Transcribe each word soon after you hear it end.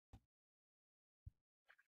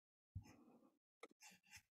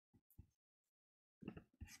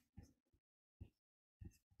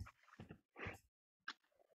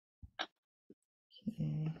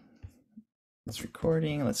It's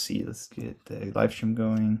recording. Let's see. Let's get the live stream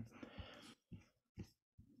going.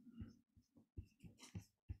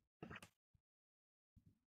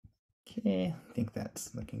 Okay, I think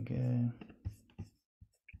that's looking good.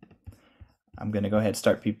 I'm gonna go ahead and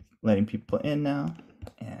start letting people in now,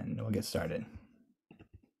 and we'll get started.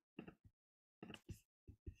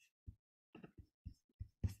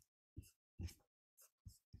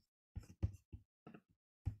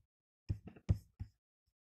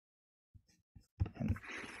 And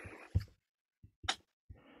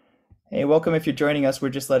hey, welcome if you're joining us. We're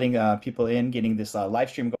just letting people in, getting this live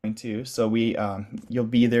stream going too. So you'll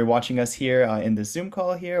be either watching us here in the Zoom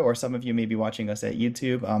call here, or some of you may be watching us at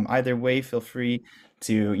YouTube. Either way, feel free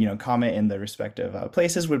to comment in the respective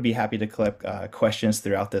places. We'd be happy to collect questions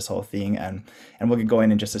throughout this whole thing, and we'll get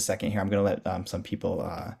going in just a second here. I'm going to let some people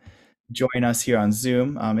join us here on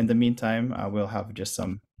Zoom. In the meantime, we'll have just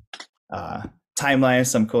some uh, timelines,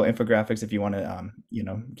 some cool infographics if you want to,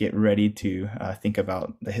 get ready to think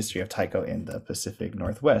about the history of Taiko in the Pacific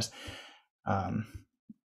Northwest. Um,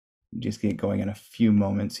 just get going in a few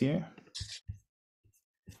moments here.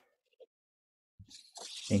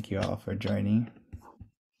 Thank you all for joining.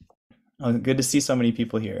 Oh, good to see so many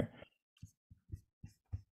people here.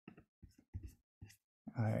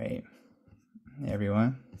 All right,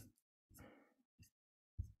 everyone.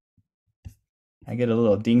 I get a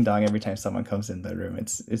little ding dong every time someone comes in the room.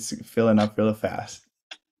 It's filling up real fast.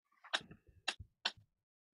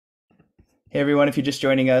 Hey everyone, if you're just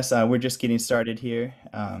joining us, we're just getting started here,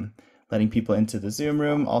 letting people into the Zoom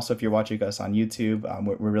room. Also, if you're watching us on YouTube,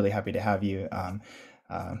 we're really happy to have you.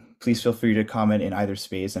 Please feel free to comment in either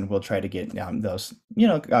space, and we'll try to get those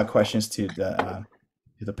questions to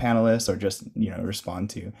the panelists, or just respond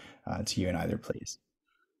to you in either place.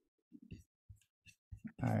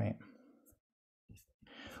 All right.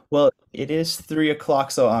 Well, it is 3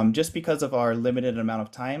 o'clock, so just because of our limited amount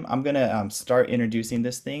of time, I'm gonna start introducing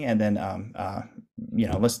this thing, and then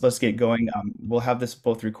let's get going. We'll have this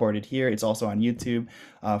both recorded here. It's also on YouTube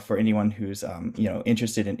for anyone who's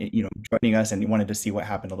interested in joining us and wanted to see what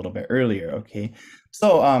happened a little bit earlier. Okay,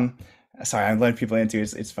 so sorry, I'm letting people into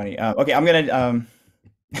it. It's funny. Okay, I'm gonna I'm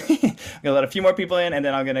gonna let a few more people in, and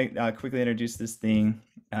then I'm gonna quickly introduce this thing.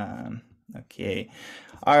 Okay.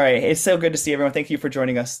 All right. It's so good to see everyone. Thank you for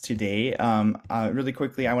joining us today. Really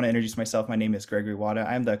quickly, I want to introduce myself. My name is Gregory Wada.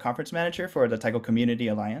 I'm the conference manager for the Taiko Community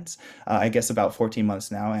Alliance. I guess about 14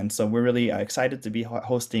 months now. And so we're really excited to be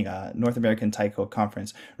hosting a North American Taiko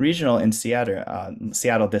Conference Regional in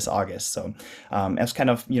Seattle this August. So as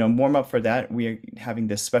kind of, warm up for that, we're having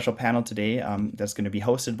this special panel today that's going to be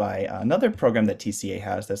hosted by another program that TCA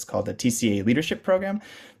has that's called the TCA Leadership Program.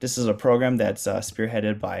 This is a program that's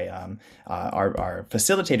spearheaded by our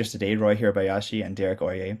facilitators today, Roy Hirabayashi and Derek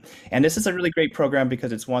Oye. And this is a really great program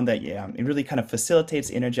because it's one that it really kind of facilitates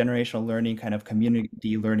intergenerational learning, kind of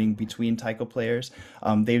community learning between Taiko players.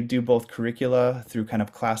 They do both curricula through kind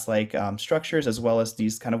of class-like structures, as well as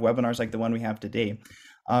these kind of webinars like the one we have today.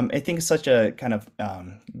 I think it's such a kind of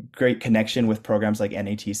great connection with programs like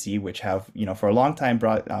NATC, which have, for a long time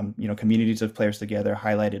brought, communities of players together,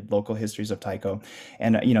 highlighted local histories of Taiko,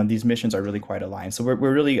 and these missions are really quite aligned. So we're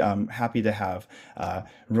really happy to have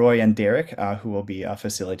Roy and Derek, who will be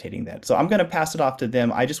facilitating that. So I'm going to pass it off to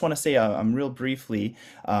them. I just want to say real briefly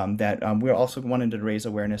that we're also wanting to raise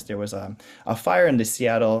awareness. There was a fire in the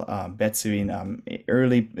Seattle Betsuin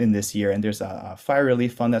early in this year, and there's a fire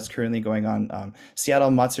relief fund that's currently going on.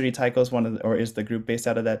 Seattle Matsuri Taiko is is the group based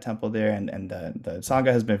out of that temple there, and the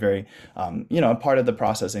Sangha has been very, a part of the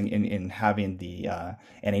process in having the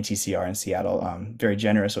NATCR in Seattle very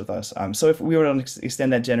generous with us. So if we were to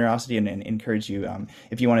extend that generosity and encourage you,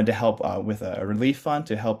 if you wanted to help with a relief fund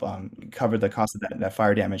to help cover the cost of that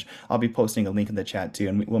fire damage, I'll be posting a link in the chat too,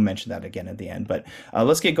 and we'll mention that again at the end. But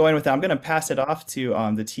let's get going with that. I'm going to pass it off to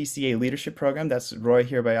the TCA Leadership Program. That's Roy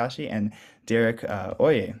Hirabayashi and Derek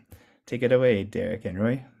Oye. Take it away, Derek and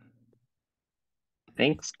Roy.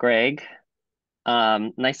 Thanks, Greg.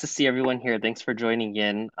 Nice to see everyone here. Thanks for joining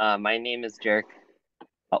in. My name is Derek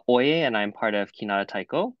Oye, and I'm part of Kinata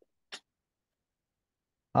Taiko.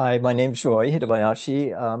 Hi, my name's Roy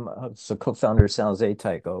Hirabayashi. I'm the co-founder of San Jose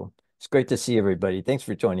Taiko. It's great to see everybody. Thanks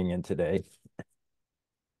for joining in today.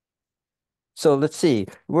 So let's see.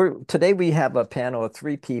 Today we have a panel of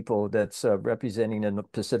 3 people that's representing the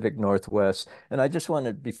Pacific Northwest. And I just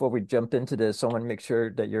wanted, before we jump into this, I want to make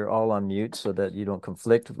sure that you're all on mute so that you don't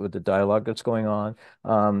conflict with the dialogue that's going on.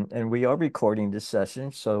 And we are recording this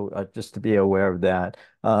session, so just to be aware of that.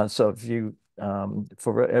 So if you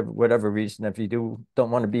for whatever reason, if you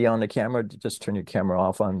don't want to be on the camera, just turn your camera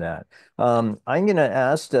off on that. I'm going to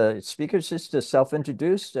ask the speakers just to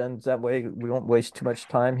self-introduce, and that way we won't waste too much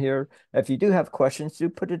time here. If you do have questions, do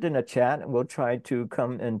put it in a chat, and we'll try to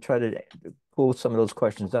come and try to pull some of those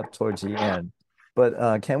questions up towards the end.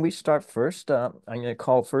 But can we start first? I'm going to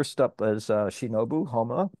call first up as Shinobu,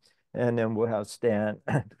 Homma, and then we'll have Stan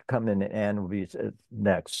come in and Anne will be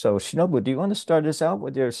next. So Shinobu, do you want to start us out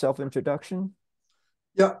with your self-introduction?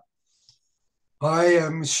 Yeah, I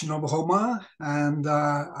am Shinobu Homma, and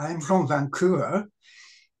I'm from Vancouver.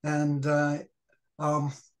 And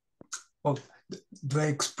well, do I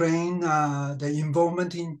explain the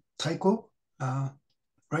involvement in Taiko?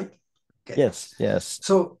 Right? Okay. Yes, yes.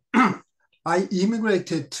 So I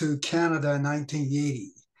immigrated to Canada in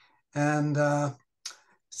 1980, and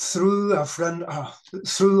through a friend,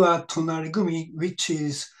 through Tonarigumi, which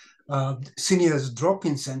is seniors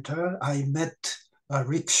drop-in center, I met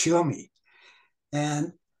Rick Shiomi.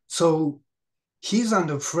 And so he's and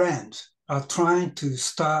a friend are trying to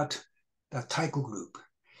start the Taiko group.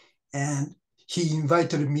 And he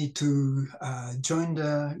invited me to join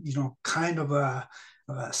the, kind of a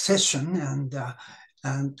session. And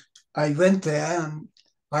I went there, and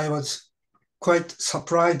I was quite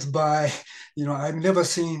surprised by, I've never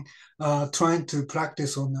seen trying to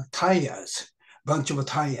practice on tires, bunch of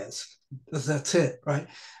tires. That's it, right?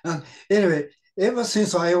 And anyway, ever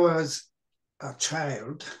since I was a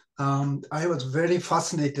child, I was very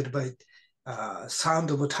fascinated by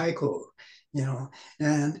sound of taiko,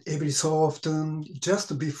 and every so often,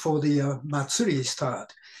 just before the matsuri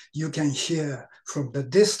start, you can hear from the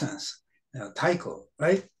distance taiko,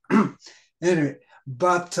 right? Anyway,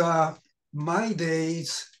 but my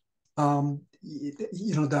days,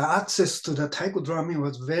 the access to the taiko drumming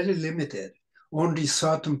was very limited. Only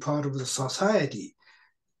certain part of the society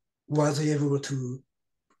was able to,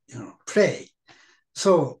 play.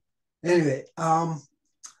 So anyway, that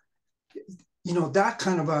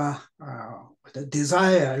kind of a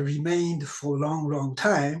desire remained for a long, long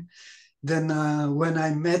time. Then when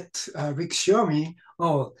I met Rick Shiomi,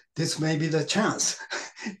 oh, this may be the chance.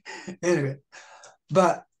 Anyway,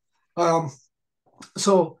 but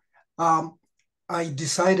so I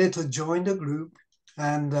decided to join the group,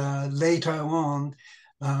 and later on,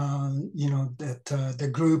 that the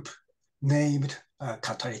group named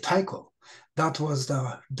Katari Taiko. That was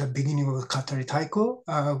the beginning of Katari Taiko,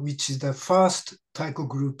 which is the first taiko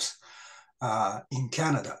groups in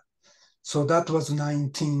Canada. So that was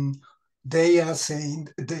they are saying,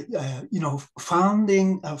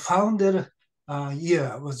 founded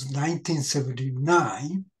year was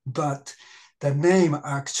 1979, but the name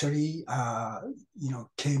actually,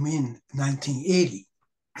 came in 1980.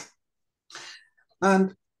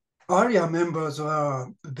 And earlier members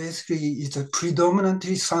were basically, it's a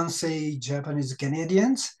predominantly Sansei Japanese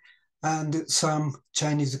Canadians and some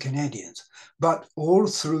Chinese Canadians. But all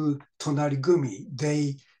through Tonarigumi,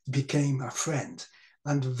 they became a friend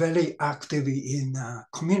and very active in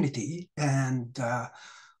community, and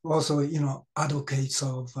also, advocates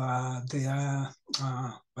of their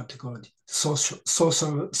what they call it,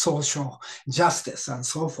 social justice and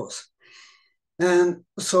so forth. And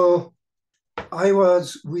so I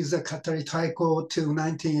was with the Katari Taiko till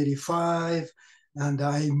 1985, and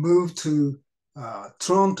I moved to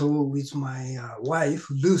Toronto with my wife,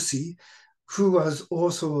 Lucy, who was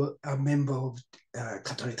also a member of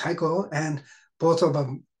Katari Taiko, and both of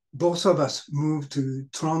us moved to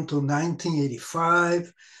Toronto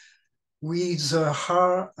 1985. With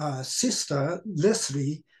her sister,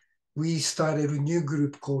 Leslie, we started a new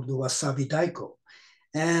group called Wasabi Daiko.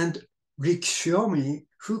 And Rick Shiomi,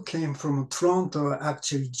 who came from Toronto,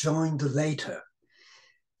 actually joined later.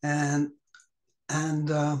 And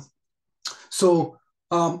so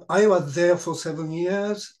I was there for 7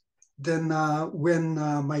 years. Then when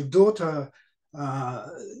my daughter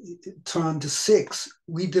turned 6,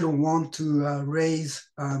 we didn't want to raise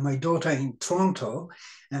my daughter in Toronto,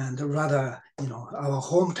 and rather, our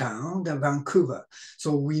hometown, the Vancouver.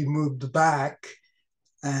 So we moved back,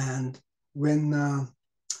 and when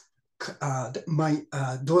my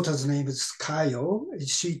daughter's name is Kayo,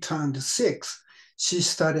 she turned 6, she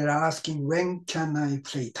started asking, when can I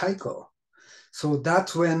play taiko? So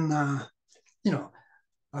that's when,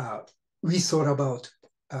 we thought about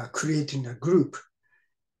creating a group.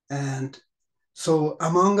 And so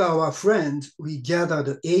among our friends, we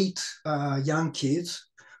gathered 8 young kids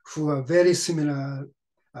who are very similar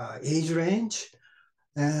age range.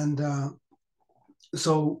 And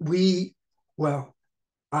so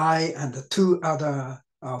I and the 2 other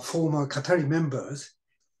former Katari members,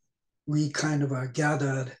 we kind of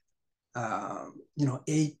gathered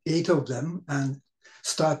eight of them, and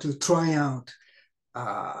start to try out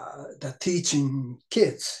the teaching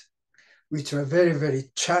kids, which are very,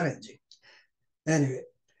 very challenging. Anyway,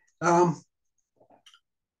 I'm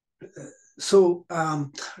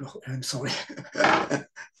sorry.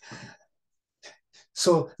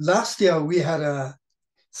 So last year we had a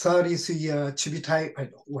 30th-year Chibi Taiko.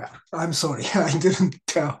 Well, I'm sorry, I didn't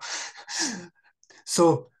tell.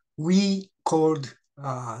 So we called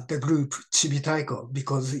the group Chibi Taiko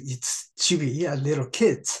because it's Chibi, little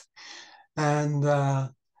kids. And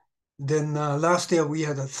then last year we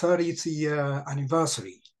had a 30th year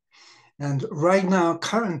anniversary. And right now,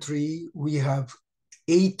 currently, we have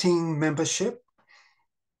 18 membership,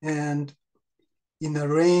 and in a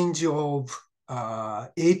range of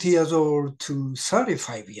 8 years old to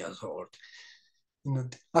 35 years old.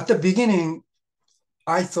 At the beginning,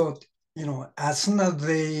 I thought, as soon as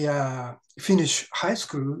they finish high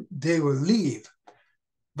school, they will leave.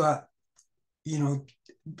 But,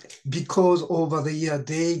 because over the year,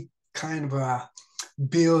 they kind of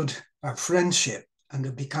build a friendship, and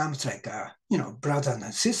it becomes like, brothers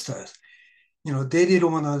and sisters. They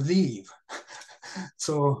didn't want to leave.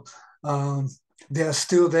 So they're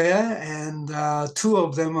still there, and two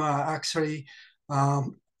of them are actually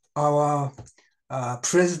our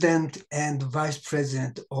president and vice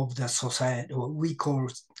president of the society, what we call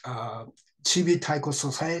Chibi Taiko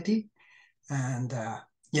Society. And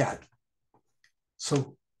yeah,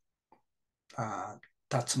 so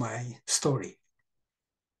that's my story.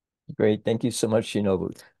 Great. Thank you so much,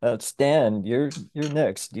 Shinobu. Stan, you're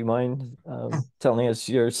next. Do you mind telling us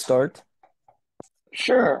your start?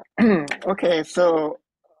 Sure. Okay, so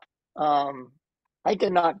I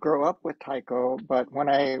did not grow up with Taiko, but when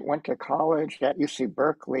I went to college at UC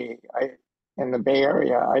Berkeley, in the Bay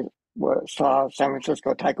Area, I saw San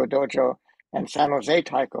Francisco Taiko Dojo and San Jose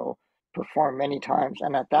Taiko perform many times.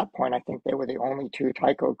 And at that point, I think they were the only two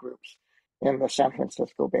Taiko groups in the San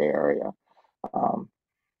Francisco Bay Area.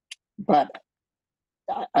 But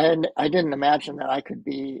I didn't imagine that I could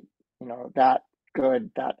be, that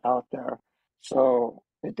good, that out there. So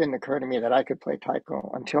it didn't occur to me that I could play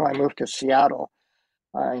Taiko until I moved to Seattle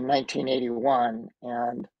in 1981,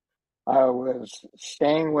 and I was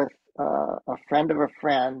staying with a friend of a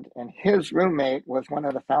friend, and his roommate was one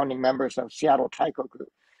of the founding members of Seattle Taiko Group.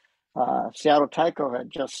 Seattle Taiko had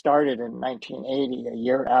just started in 1980, a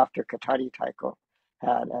year after Katari Taiko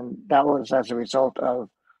had, and that was as a result of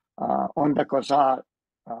Onda Koza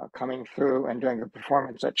coming through and doing a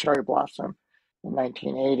performance at Cherry Blossom in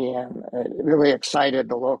 1980, and it really excited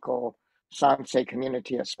the local Sansei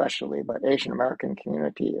community especially, but Asian American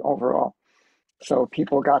community overall. So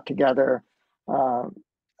people got together,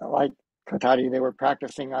 like Katari, they were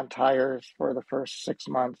practicing on tires for the first 6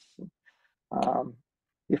 months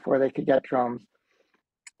before they could get drums.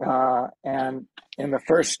 And in the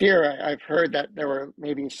first year, I've heard that there were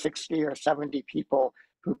maybe 60 or 70 people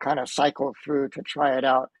who kind of cycled through to try it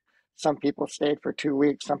out. Some people stayed for 2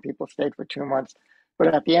 weeks, some people stayed for 2 months.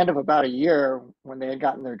 But at the end of about a year, when they had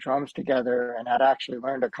gotten their drums together and had actually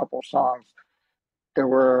learned a couple songs, there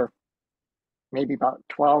were maybe about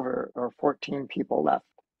 12 or 14 people left.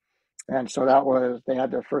 And so they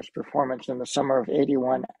had their first performance in the summer of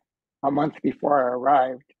 81, a month before I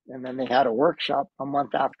arrived. And then they had a workshop a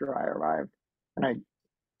month after I arrived. And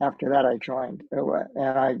after that, I joined.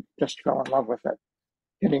 And I just fell in love with it,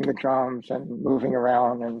 hitting the drums and moving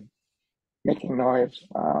around and making noise.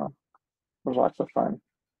 It was lots of fun.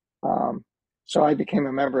 So I became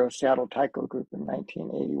a member of Seattle Taiko Group in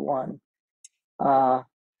 1981.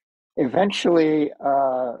 Eventually,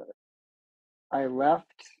 I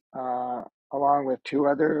left along with two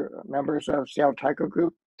other members of Seattle Taiko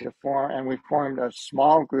Group and we formed a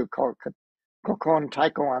small group called Kokon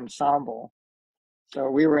Taiko Ensemble. So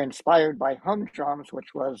we were inspired by Hum Drums,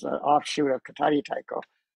 which was an offshoot of Katari Taiko,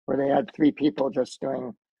 where they had three people just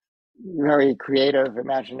doing very creative,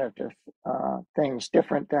 imaginative things,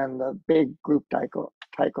 different than the big group Taiko,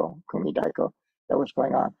 Kumi Daiko, that was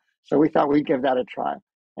going on. So we thought we'd give that a try.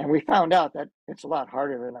 And we found out that it's a lot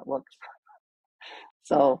harder than it looks.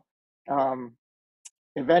 So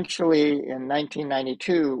eventually in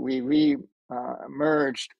 1992, we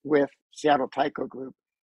merged with Seattle Taiko Group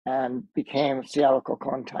and became Seattle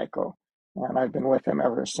Kokon Taiko. And I've been with them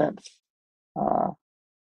ever since.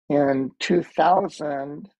 In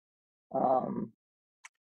 2000,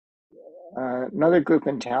 another group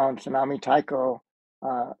in town, Tsunami Taiko,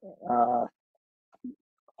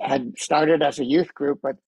 had started as a youth group,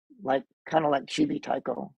 but kind of like Chibi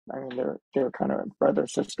Taiko. I mean, they're kind of a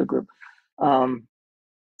brother-sister group.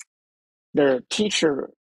 Their teacher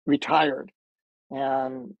retired,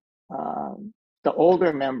 and the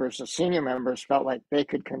older members, the senior members, felt like they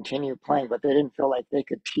could continue playing, but they didn't feel like they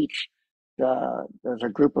could teach there's a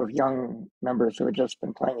group of young members who had just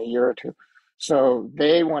been playing a year or two. So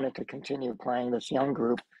they wanted to continue playing, this young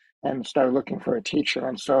group, and started looking for a teacher.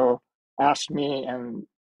 And so asked me, and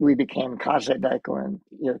we became Kaze Daiko in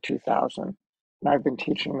year 2000. And I've been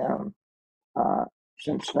teaching them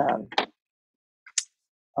since then.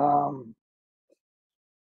 I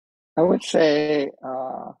would say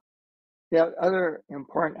the other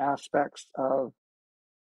important aspects of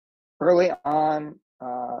early on,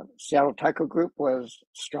 Seattle Taiko Group was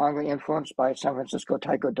strongly influenced by San Francisco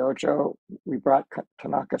Taiko Dojo. We brought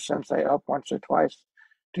Tanaka Sensei up once or twice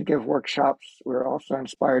to give workshops. We were also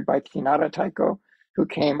inspired by Kinata Taiko, who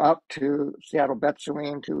came up to Seattle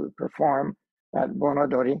Betsuin to perform at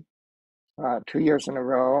Bonodori 2 years in a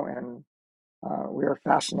row, and we were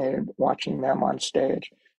fascinated watching them on stage.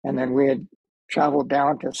 And then we had traveled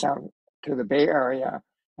down to the Bay Area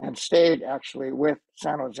and stayed actually with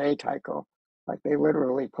San Jose Taiko. Like they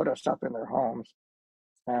literally put us up in their homes,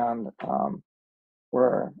 and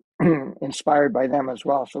were inspired by them as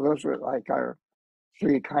well. So those were like our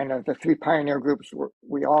the three pioneer groups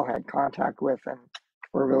we all had contact with, and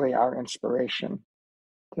were really our inspiration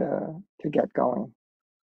to get going.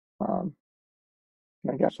 I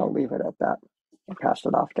guess I'll leave it at that and pass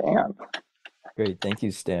it off to Anne. Great. Thank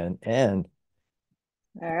you, Stan. And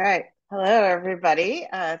all right. Hello, everybody.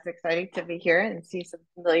 It's exciting to be here and see some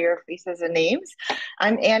familiar faces and names.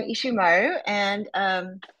 I'm Anne Ishimaru, and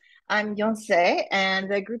I'm Yonsei,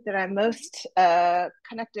 and the group that I'm most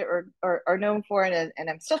connected or known for, and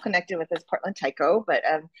I'm still connected with, is Portland Taiko, but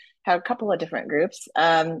have a couple of different groups.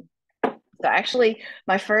 So actually,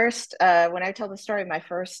 my first, when I tell the story, my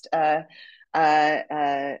first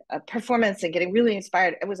performance and getting really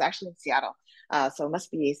inspired, it was actually in Seattle. So it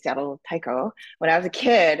must be Seattle Taiko when I was a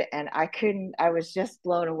kid, and I was just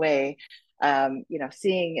blown away,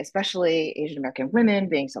 seeing especially Asian American women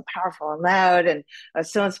being so powerful and loud, and I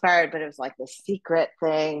was so inspired, but it was like this secret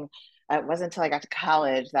thing. It wasn't until I got to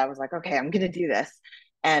college that I was like, okay, I'm going to do this.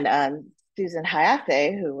 And Susan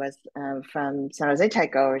Hayate, who was from San Jose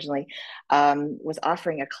Taiko originally, was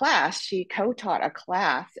offering a class. She co-taught a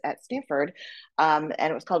class at Stanford, and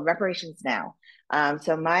it was called Reparations Now.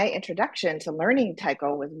 So my introduction to learning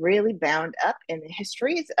Taiko was really bound up in the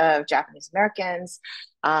histories of Japanese Americans,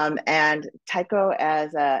 and Taiko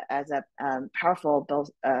as a powerful both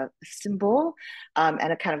symbol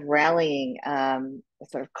and a kind of rallying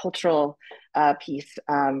sort of cultural piece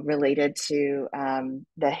related to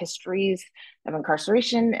the histories of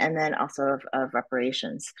incarceration, and then also of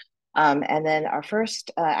reparations. And then our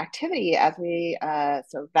first activity, as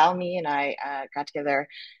so Valmy and I got together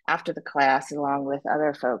after the class, along with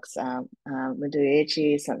other folks, Lindu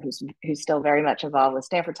Eiichi, who's still very much involved with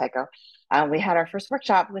Stanford Taiko. We had our first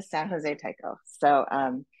workshop with San Jose Taiko. So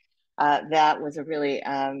that was a really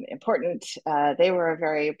important, they were a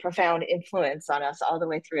very profound influence on us all the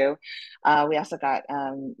way through. We also got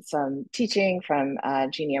some teaching from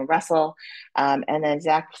Jeannie and Russell, and then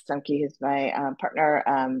Zach Stumke, who's my partner.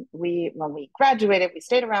 When we graduated, we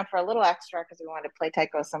stayed around for a little extra because we wanted to play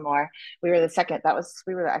Taiko some more. We were I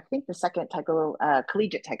think the second Taiko,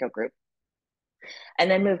 collegiate Taiko group. And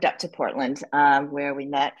then moved up to Portland, where we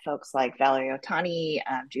met folks like Valerie Otani,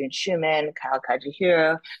 June Schumann, Kyle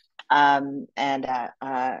Kajihiro, and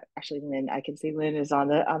actually Lynn, I can see Lynn is on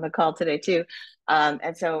the call today too.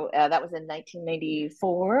 And so that was in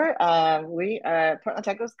 1994. Portland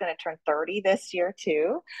Taiko is going to turn 30 this year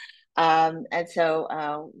too. And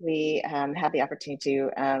so we had the opportunity to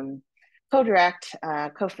co-direct,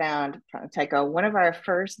 co-found Portland Taiko. One of our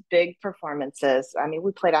first big performances, I mean,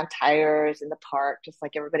 we played on tires in the park, just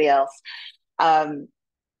like everybody else.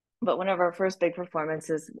 But one of our first big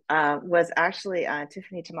performances was actually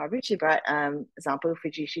Tiffany Tamaruchi brought Zampu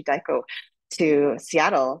Fujishi Daiko to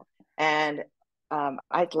Seattle. And my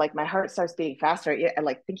heart starts beating faster.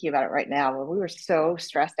 Like thinking about it right now, when we were so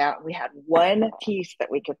stressed out, we had one piece that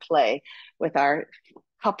we could play with our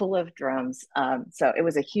couple of drums. So it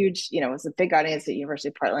was a huge, it was a big audience at University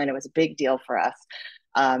of Portland. It was a big deal for us.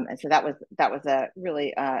 And so that was a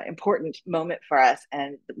really important moment for us.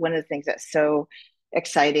 And one of the things that's so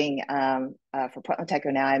exciting for Portland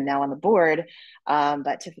Taiko now, I'm now on the board,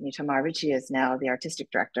 but Tiffany Tamaruchi is now the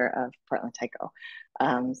artistic director of Portland Taiko.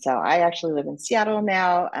 So I actually live in Seattle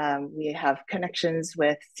now. We have connections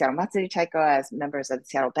with Seattle Matsuri Taiko as members of the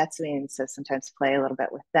Seattle Betsuin, so sometimes play a little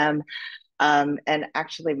bit with them. And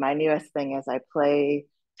actually my newest thing is I play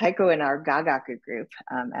Taiko in our Gagaku group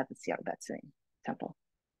at the Seattle Betsuin Temple.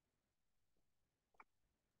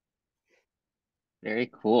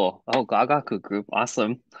 Very cool. Oh, Gagaku group,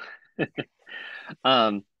 awesome.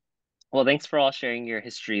 Um, well, thanks for all sharing your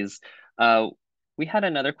histories. We had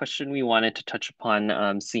another question we wanted to touch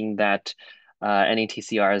upon, seeing that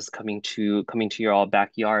NATCR is coming to your all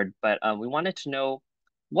backyard, but we wanted to know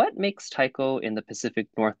what makes Taiko in the Pacific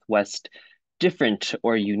Northwest different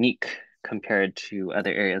or unique compared to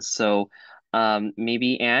other areas. So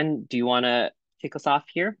maybe Anne, do you want to kick us off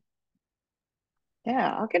here?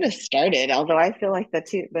 Yeah, I'll get us started. Although I feel like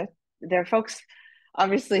there are folks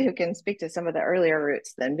obviously who can speak to some of the earlier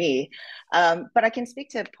roots than me, but I can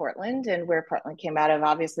speak to Portland and where Portland came out of.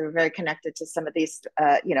 Obviously, we're very connected to some of these,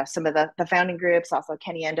 some of the founding groups. Also,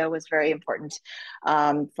 Kenny Endo was very important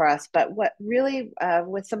for us. But what really,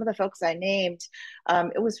 with some of the folks I named,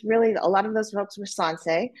 it was really a lot of those folks were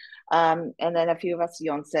Sansei, and then a few of us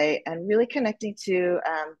Yonsei, and really connecting to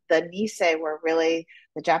the Nisei were really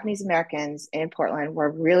the Japanese Americans in Portland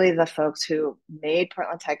were really the folks who made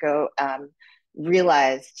Portland Taiko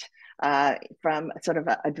realized from sort of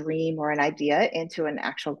a dream or an idea into an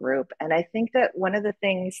actual group. And I think that one of the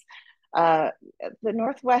things, the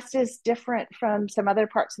Northwest is different from some other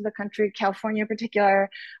parts of the country, California in particular.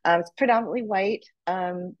 It's predominantly white,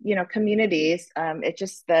 communities. And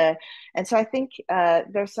so I think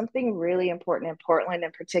there's something really important in Portland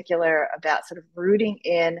in particular about sort of rooting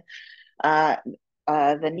in the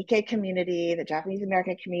Nikkei community, the Japanese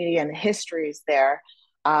American community, and the histories there.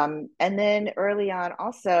 And then early on,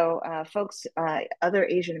 also folks, other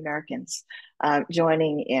Asian Americans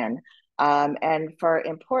joining in. And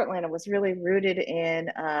in Portland, it was really rooted in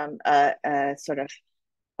a sort of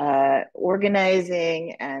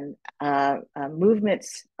organizing and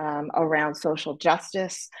movements around social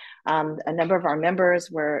justice. A number of our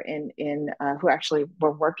members were who actually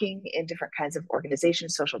were working in different kinds of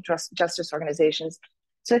organizations, social justice organizations.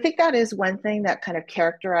 So I think that is one thing that kind of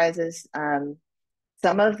characterizes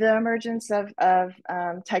some of the emergence of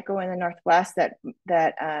Taiko in the Northwest that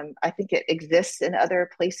I think it exists in other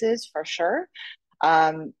places for sure.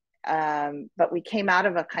 But we came out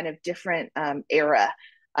of a kind of different era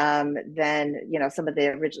than some of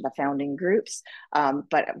the founding groups,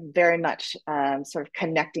 but very much sort of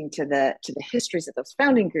connecting to the histories of those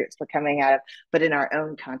founding groups we're coming out of, but in our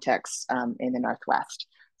own context in the Northwest.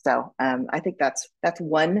 So I think that's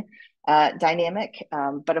one dynamic.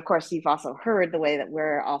 But of course, you've also heard the way that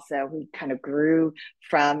we kind of grew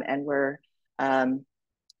from and were parented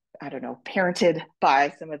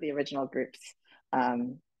by some of the original groups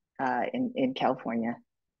in California.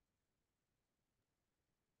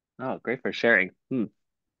 Oh, great for sharing.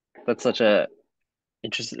 That's such a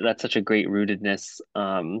great rootedness,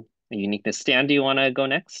 uniqueness. Stan, do you want to go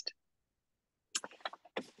next?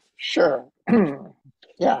 Sure.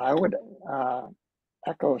 Yeah, I would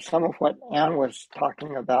echo some of what Anne was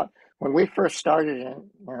talking about. When we first started in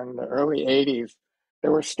the early 80s,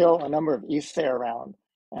 there were still a number of Issei around.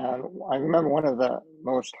 And I remember one of the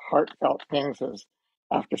most heartfelt things is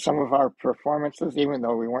after some of our performances, even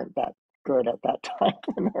though we weren't that good at that time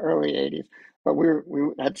in the early 80s, but we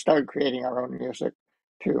had started creating our own music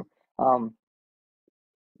too.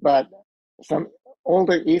 But some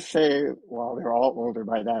older Issei, well, they're all older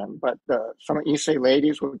by then, but some Issei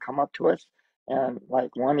ladies would come up to us, and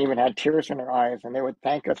like one even had tears in her eyes, and they would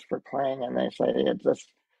thank us for playing, and they say it just,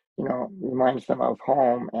 reminds them of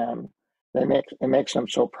home, and it makes them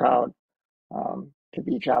so proud to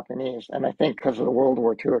be Japanese. And I think because of the World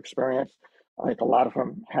War II experience, like a lot of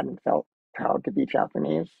them hadn't felt proud to be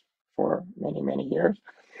Japanese for many, many years.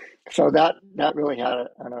 So that really had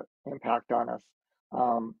an impact on us,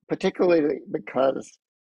 particularly because,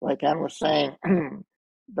 like Anne was saying,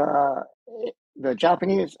 the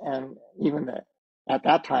Japanese and at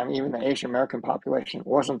that time, even the Asian American population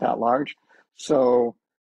wasn't that large. So,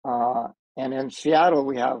 and in Seattle,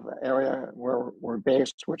 we have an area where we're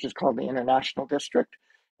based, which is called the International District.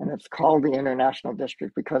 And it's called the International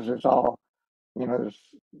District because there's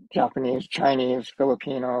Japanese, Chinese,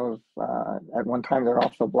 Filipinos. At one time, there were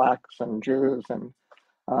also blacks and Jews and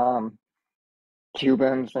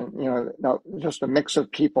Cubans, and just a mix of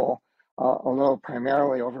people, although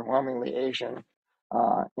primarily overwhelmingly Asian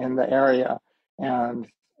in the area. And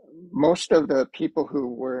most of the people who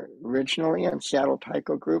were originally in Seattle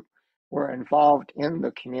Taiko Group were involved in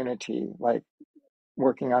the community, like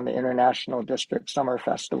working on the International District Summer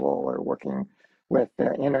Festival or working with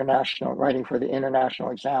the writing for the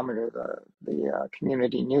International Examiner, the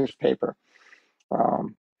community newspaper.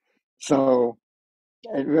 So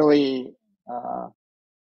it really,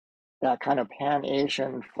 that kind of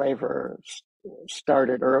Pan-Asian flavor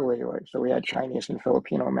started early. So we had Chinese and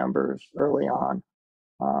Filipino members early on.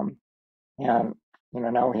 And,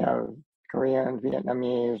 now we have Korean,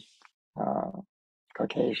 Vietnamese,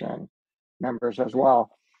 Caucasian members as well.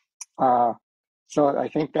 So I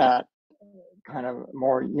think that kind of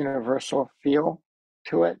more universal feel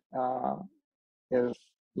to it is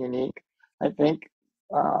unique. I think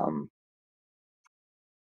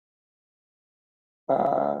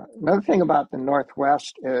another thing about the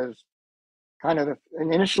Northwest is kind of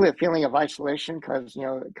initially a feeling of isolation because, you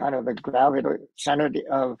know, kind of the gravity center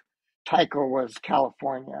of Taiko was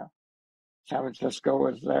California. San Francisco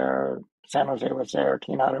was there, San Jose was there,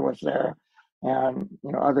 Kinata was there, and,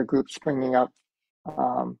 you know, other groups springing up.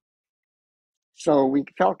 So we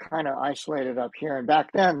felt kind of isolated up here. And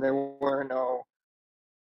back then there were no,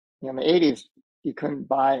 in the 80s, you couldn't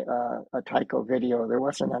buy a Taiko video. There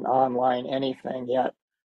wasn't an online anything yet.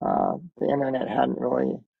 The internet hadn't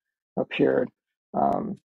really appeared.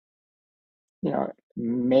 You know,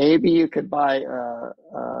 maybe you could buy a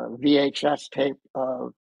VHS tape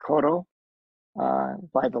of Kodo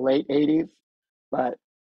by the late 80s, but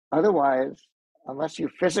otherwise, unless you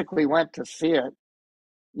physically went to see it,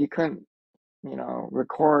 you couldn't, you know,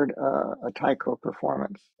 record a Taiko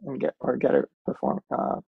performance and get a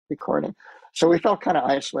recording. So we felt kind of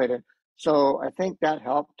isolated. So I think that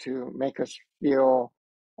helped to make us feel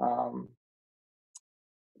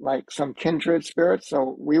like some kindred spirits.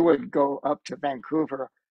 So we would go up to Vancouver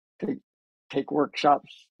to take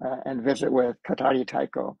workshops and visit with Katari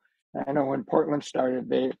Taiko. I know when Portland started,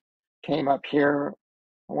 they came up here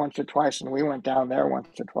once or twice, and we went down there once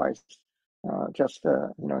or twice just to,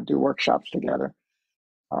 you know, do workshops together.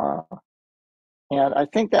 And I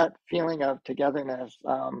think that feeling of togetherness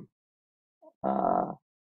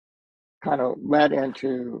kind of led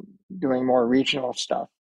into doing more regional stuff.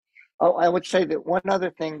 Oh, I would say that one other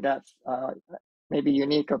thing that's maybe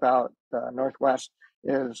unique about the Northwest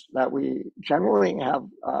is that we generally have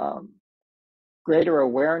greater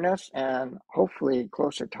awareness and hopefully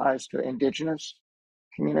closer ties to indigenous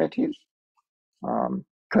communities,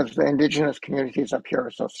 because the indigenous communities up here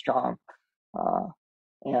are so strong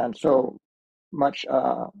and so much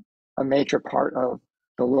a major part of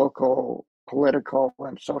the local political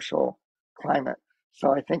and social climate.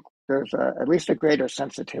 So I think there's at least a greater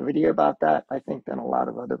sensitivity about that, I think, than a lot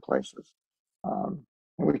of other places. And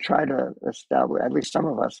we try to establish, at least some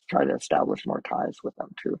of us try to establish more ties with them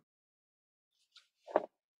too.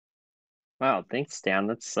 Wow, thanks, Dan.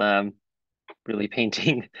 That's really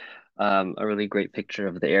painting a really great picture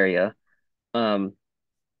of the area.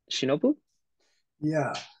 Shinobu?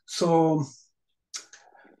 Yeah. So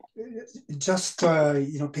just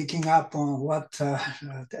you know, picking up on what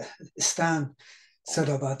Stan said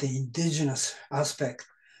about the indigenous aspect,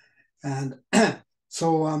 and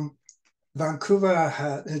so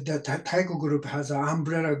Vancouver, the Taiko group has an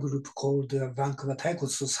umbrella group called the Vancouver Taiko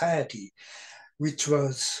Society, which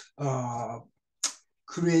was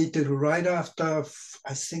created right after,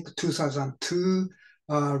 I think, 2002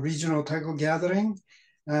 regional Taiko gathering,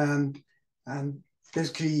 and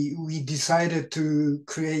basically we decided to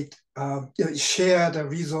create share the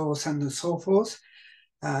resource and so forth.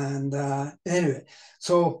 And anyway,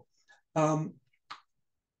 so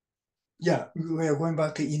yeah, we are going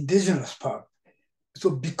back to indigenous part.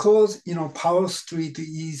 So because, you know, Powell Street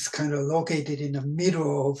is kind of located in the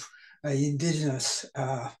middle of indigenous,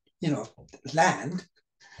 you know, land,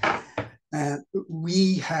 and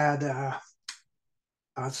we had,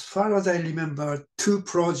 as far as I remember, 2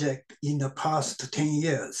 projects in the past 10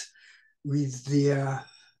 years with the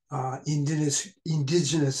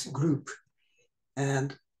indigenous group.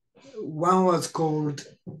 And one was called,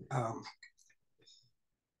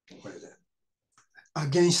 what is it?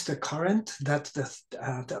 Against the Current. That's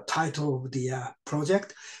the title of the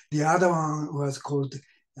project. The other one was called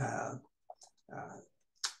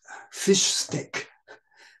Fish Stick.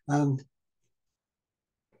 And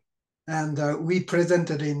we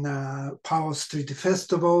presented in Powell Street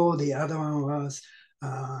Festival. The other one was,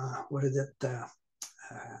 what is it?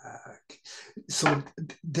 So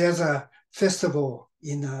there's a festival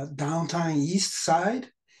in downtown East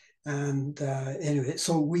Side. And anyway,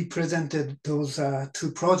 so we presented those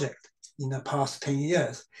 2 projects in the past 10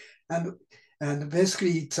 years. And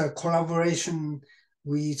basically it's a collaboration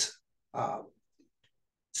with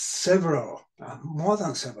several, more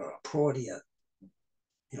than several, probably,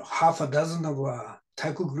 you know, half a dozen of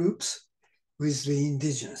Taiko groups with the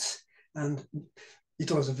indigenous. And it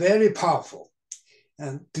was very powerful.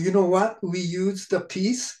 And do you know what we used the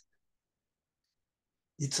piece?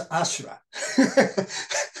 It's Ashra.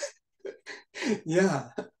 Yeah.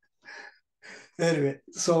 Anyway,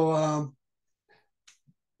 so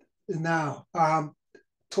now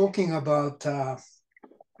talking about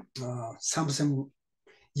something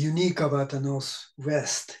unique about the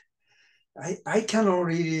Northwest. I cannot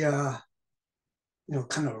really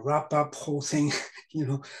kind of wrap up whole thing. you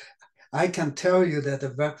know, I can tell you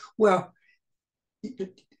that well,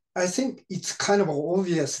 I think it's kind of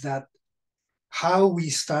obvious that how we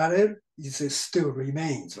started is still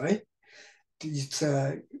remains, right? It's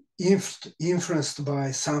influenced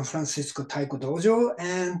by San Francisco Taiko Dojo,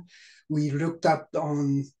 and we looked up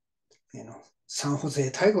on San Jose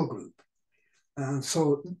Taiko Group, and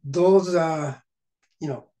so those are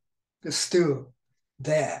still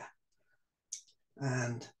there.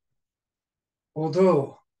 And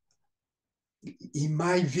although, in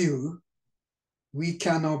my view, we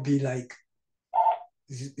cannot be like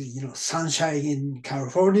sunshine in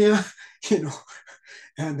California,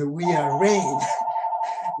 and we are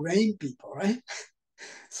rain people, right?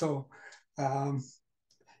 So I'm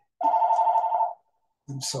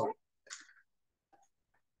sorry.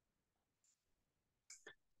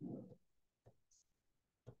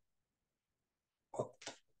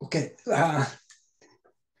 Okay,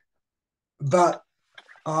 but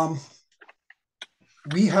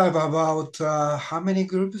we have about how many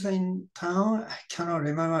groups in town? I cannot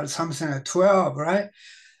remember, something like 12, right?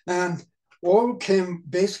 And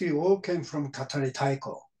basically all came from Katari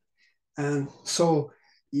Taiko. And so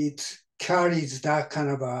it carries that kind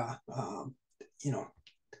of a,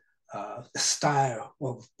 style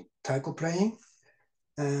of taiko playing.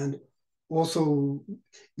 And also,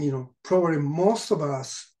 probably most of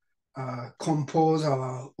us compose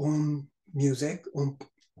our own music, own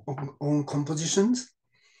compositions.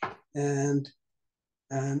 And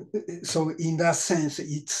so in that sense,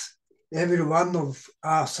 it's every one of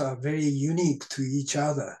us are very unique to each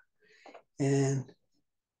other. And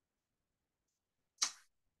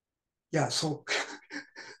yeah, so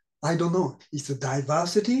I don't know, it's a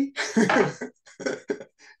diversity.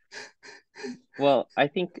 Well, I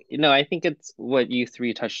think it's what you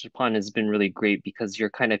three touched upon has been really great because you're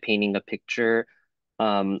kind of painting a picture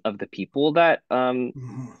of the people that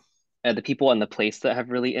Mhm. the people and the place that have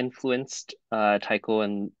really influenced Taiko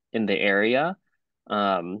in the area,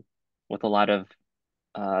 um, with a lot of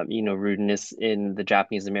rudeness in the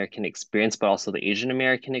Japanese American experience, but also the Asian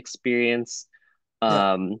American experience,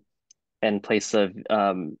 Yeah. and place of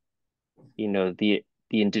the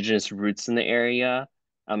indigenous roots in the area,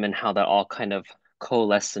 and how that all kind of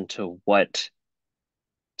coalesce into what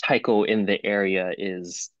Taiko in the area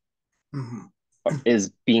Mhm.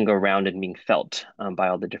 is being around and being felt by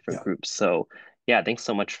all the different Yeah. groups. So yeah, thanks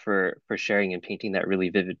so much for sharing and painting that really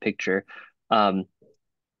vivid picture. Um,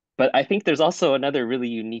 but I think there's also another really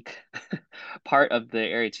unique part of the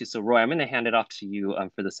area too. So Roy, I'm going to hand it off to you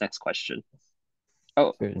for this next question.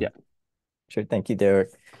 Oh, Sure. yeah. Sure. Thank you, Derek.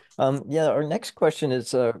 Yeah, our next question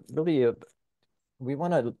is really we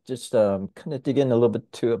want to just kind of dig in a little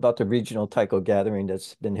bit to about the regional taiko gathering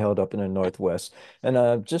that's been held up in the Northwest.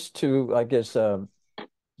 And just to, I guess,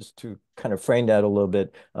 just to kind of frame that a little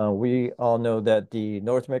bit, we all know that the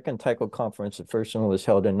North American Taiko Conference, the first one, was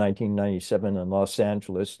held in 1997 in Los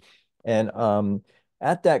Angeles. And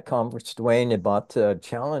at that conference, Dwayne Ibata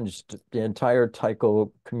challenged the entire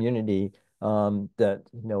Taiko community that,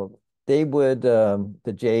 they would, the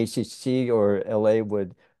JACC or LA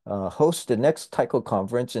would host the next Taiko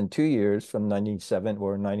conference in 2 years from 97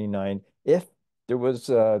 or 99 if there was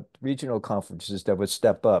regional conferences that would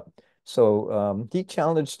step up. So he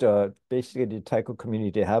challenged basically the Taiko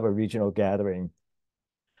community to have a regional gathering.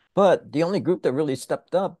 But the only group that really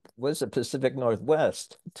stepped up was the Pacific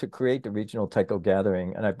Northwest to create the regional Taiko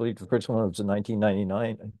gathering. And I believe the first one was in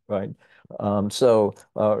 1999, right? So,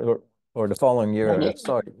 or the following year,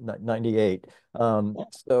 sorry, 98.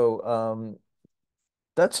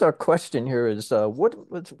 That's our question here is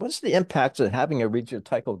what's the impact of having a regional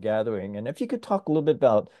Taiko gathering? And if you could talk a little bit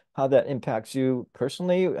about how that impacts you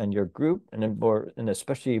personally and your group and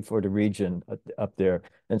especially for the region up there.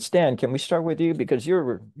 And Stan, can we start with you? Because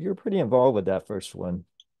you're pretty involved with that first one.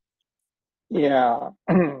 Yeah.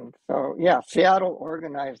 So yeah, Seattle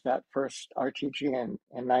organized that first RTG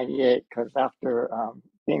in 98 because after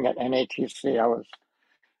being at NATC, I was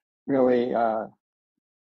really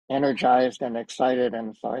energized and excited.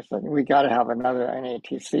 And so I said, we got to have another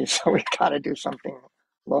NATC. So we got to do something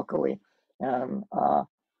locally. And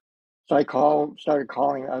so started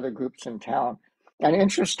calling other groups in town. And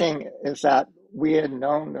interesting is that we had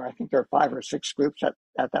known I think there were 5 or 6 groups at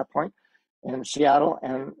that point in Seattle.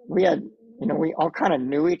 And we had, we all kind of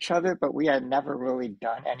knew each other, but we had never really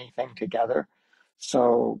done anything together.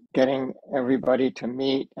 So getting everybody to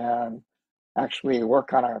meet and actually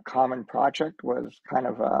work on a common project was kind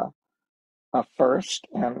of a first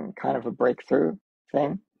and kind of a breakthrough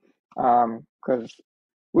thing. Because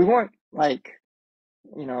we weren't like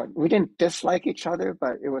you know, we didn't dislike each other,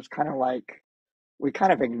 but it was kind of like we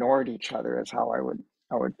kind of ignored each other, is how I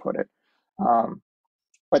would put it.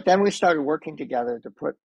 But then we started working together to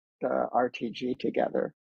put the RTG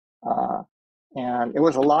together, and it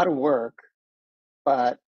was a lot of work,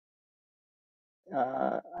 but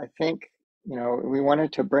I think, you know, we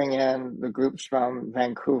wanted to bring in the groups from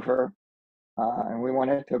Vancouver, and we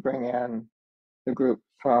wanted to bring in the group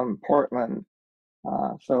from Portland.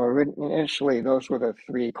 So initially, those were the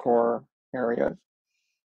three core areas,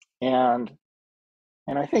 and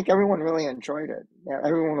I think everyone really enjoyed it. Yeah,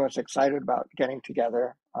 everyone was excited about getting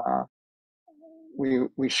together.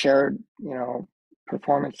 We shared, you know,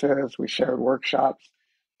 performances. We shared workshops,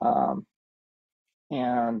 um,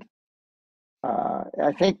 and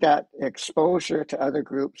I think that exposure to other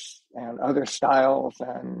groups and other styles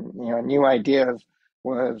and, you know, new ideas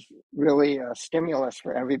was really a stimulus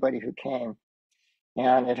for everybody who came,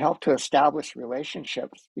 and it helped to establish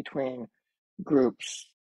relationships between groups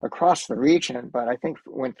across the region. But I think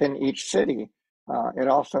within each city, it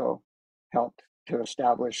also helped to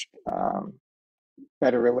establish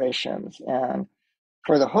better relations. And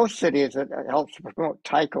for the host cities, it helps to promote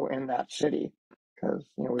Taiko in that city, because,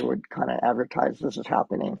 you know, we would kind of advertise this is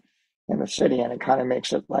happening in the city, and it kind of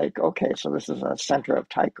makes it like, okay, so this is a center of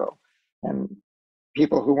Taiko, and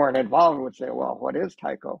people who weren't involved would say, well, what is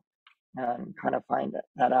Taiko, and kind of find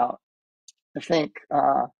that out. I think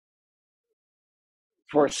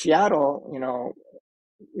for Seattle, you know,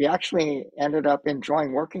 we actually ended up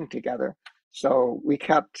enjoying working together, so we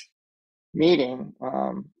kept meeting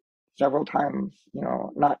several times, you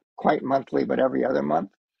know, not quite monthly, but every other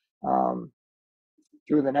month, um,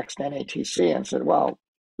 through the next NATC, and said, well,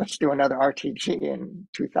 let's do another RTG in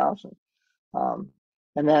 2000.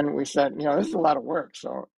 And then we said, you know, this is a lot of work,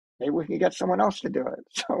 so maybe we can get someone else to do it.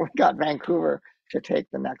 So we got Vancouver to take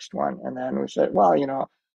the next one. And then we said, well, you know,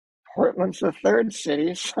 Portland's the third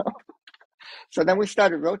city. So then we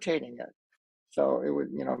started rotating it. So it would,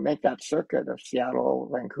 you know, make that circuit of Seattle,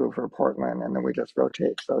 Vancouver, Portland, and then we just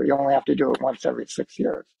rotate. So you only have to do it once every 6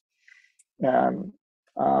 years. And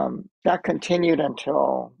that continued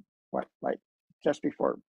until what, like just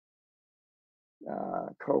before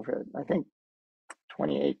COVID. I think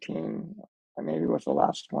 2018, maybe was the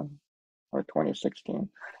last one, or 2016.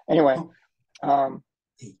 Anyway,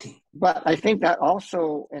 but I think that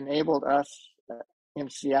also enabled us in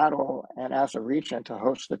Seattle and as a region to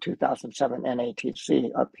host the 2007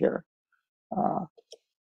 NATC up here,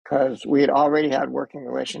 because we had already had working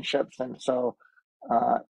relationships, and so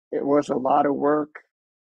it was a lot of work,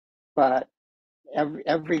 but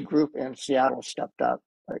every group in Seattle stepped up.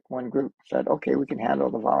 Like one group said, okay, we can handle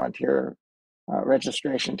the volunteer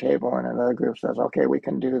registration table, and another group says, okay, we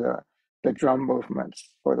can do the drum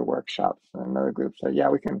movements for the workshops, and another group said, yeah,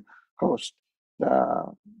 we can host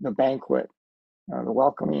the banquet, the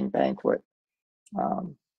welcoming banquet,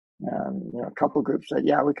 and, you know, a couple groups said,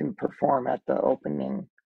 yeah, we can perform at the opening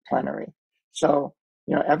plenary. So,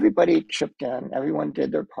 you know, everybody chipped in, everyone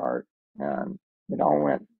did their part, and it all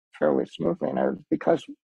went fairly smoothly. And it was because,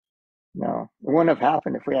 you know, it wouldn't have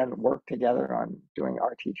happened if we hadn't worked together on doing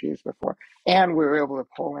RTGs before. And we were able to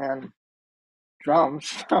pull in drums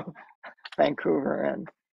from Vancouver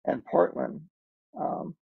and Portland,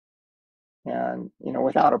 and, you know,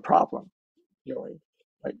 without a problem, really.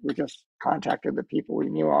 Like, we just contacted the people we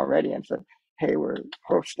knew already and said, hey, we're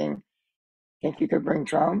hosting, think you could bring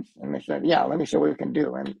drums? And they said, yeah, let me see what we can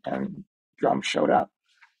do. And drums showed up.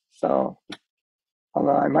 So,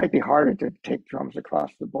 although it might be harder to take drums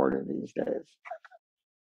across the border these days,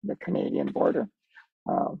 the Canadian border.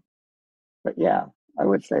 But yeah, I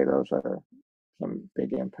would say those are some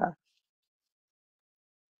big impacts.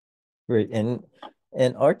 Great. And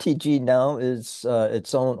RTG now is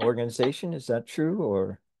its own organization. Is that true,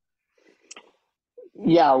 or?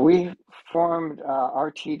 Yeah, we formed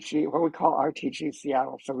RTG, what we call RTG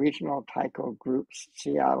Seattle, so Regional Taiko Groups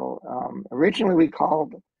Seattle. Originally, we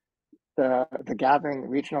called the gathering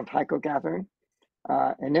Regional Taiko Gathering.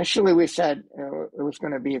 Initially, we said it was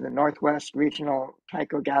going to be the Northwest Regional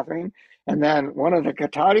Taiko Gathering, and then one of the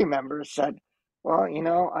Qatari members said, well, you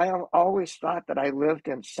know, I always thought that I lived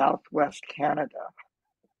in Southwest Canada.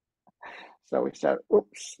 So we said,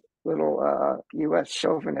 oops, little U.S.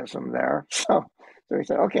 chauvinism there. So we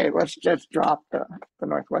said, okay, let's just drop the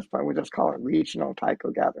Northwest part. We just call it Regional Taiko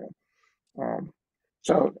Gathering.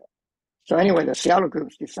 So anyway, the Seattle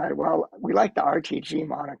groups decided, well, we like the RTG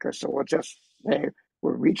moniker, so we'll just say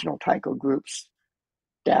we're Regional Taiko Groups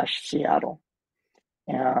 - Seattle.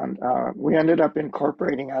 And we ended up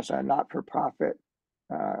incorporating as a not-for-profit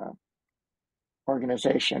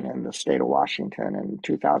organization in the state of Washington in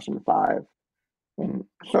 2005. in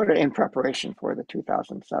sort of in preparation for the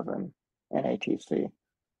 2007 NATC.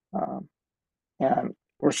 And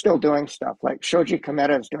we're still doing stuff like Shoji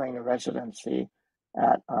Kameda is doing a residency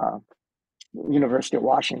at University of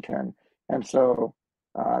Washington. And so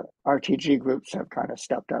RTG groups have kind of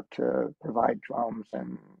stepped up to provide drums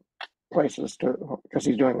and places to, because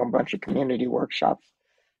he's doing a bunch of community workshops.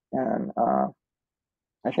 And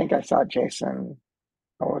I think I saw Jason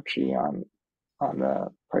Ochi on the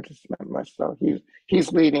participant list. So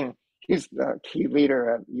he's leading, he's the key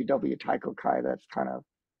leader at UW Taiko Kai that's kind of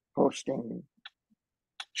hosting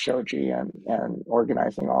Shoji and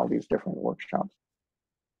organizing all these different workshops.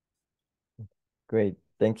 Great.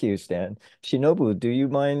 Thank you, Stan. Shinobu, do you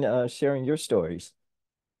mind sharing your stories?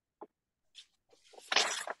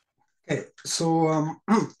 Okay, so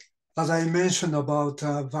as I mentioned about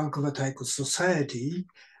Vancouver Taiko Society,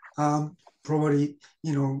 probably,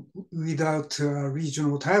 without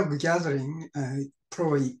regional Taiko gathering,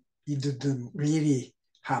 probably it didn't really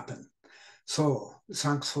happen. So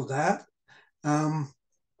thanks for that.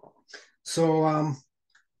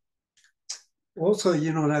 Also,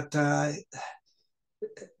 that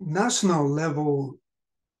national level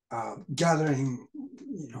gathering,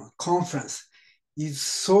 conference is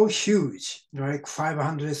so huge, like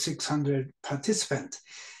 500, 600 participants.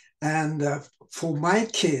 And for my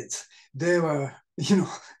kids, they were,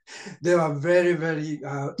 they were very, very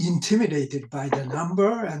intimidated by the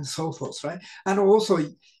number and so forth, right? And also,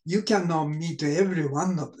 you cannot meet every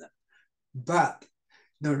one of them. But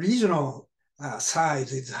the regional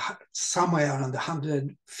size is somewhere around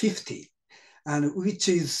 150, and which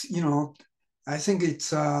is, I think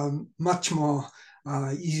it's much more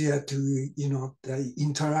easier to,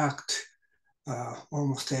 interact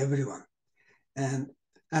almost everyone. And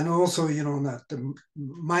also, that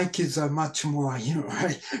my kids are much more,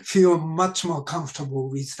 I feel much more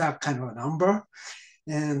comfortable with that kind of a number.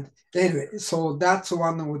 And anyway, so that's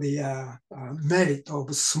one of the merit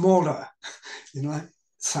of smaller,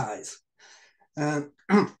 size. And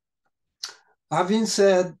having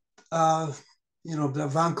said, the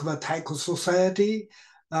Vancouver Taiko Society,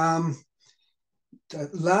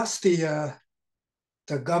 last year,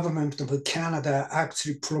 the government of Canada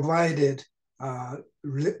actually provided,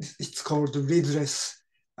 it's called Redress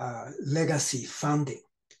Legacy Funding.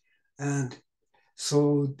 And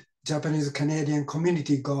so Japanese Canadian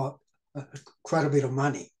community got quite a bit of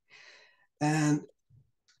money. And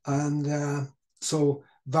so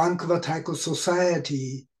Vancouver Taiko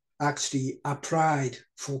Society actually applied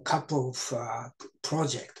for a couple of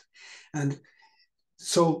projects. And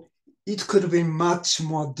so it could have been much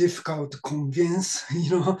more difficult to convince,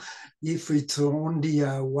 if it's only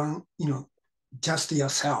one, just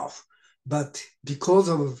yourself. But because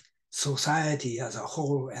of society as a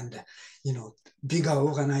whole and, bigger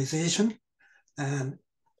organization, and,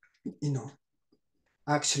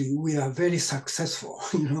 actually we are very successful,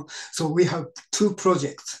 So we have two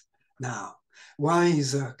projects now. One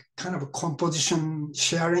is a kind of a composition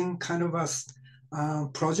sharing kind of a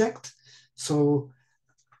project. So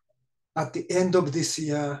at the end of this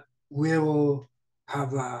year, we will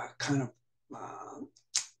have a kind of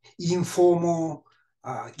informal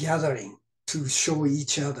gathering to show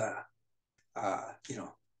each other, the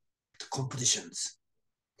competitions.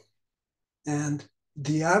 And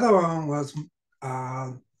the other one was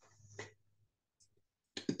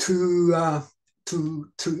to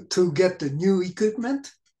get the new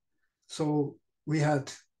equipment. So we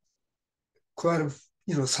had quite a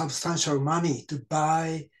substantial money to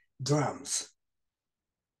buy drums.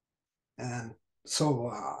 And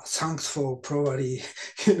so thanks for probably,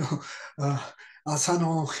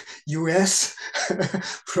 Asano US,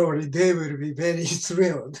 probably they will be very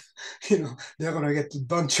thrilled. They're gonna get a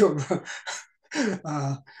bunch of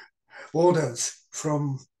orders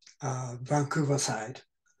from Vancouver side.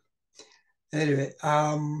 Anyway,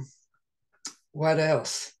 what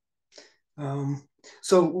else?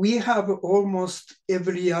 So we have almost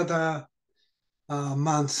every other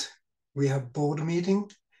month, we have board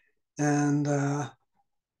meeting. And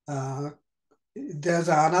there's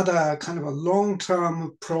another kind of a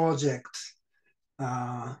long-term project.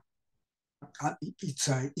 It's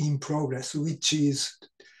in progress, which is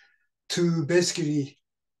to basically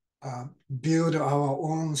build our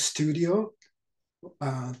own studio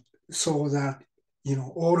so that,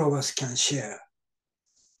 all of us can share.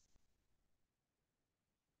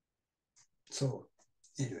 So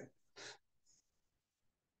anyway.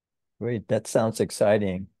 Great. That sounds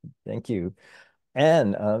exciting. Thank you.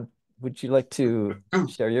 Anne, would you like to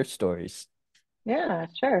share your stories? Yeah,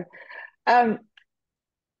 sure.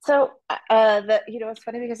 So, it's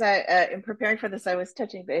funny because in preparing for this, I was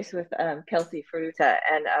touching base with Kelsey Furuta,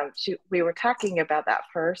 and we were talking about that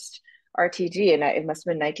first RTG, and it must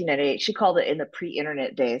have been 1998. She called it in the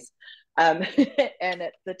pre-internet days, um, and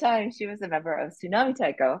at the time, she was a member of Tsunami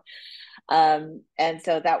Taiko, and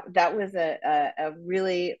so that was a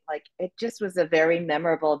really like it just was a very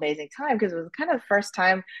memorable, amazing time because it was kind of the first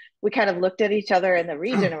time we kind of looked at each other in the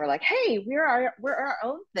region and we're like, hey, we're our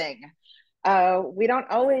own thing. We don't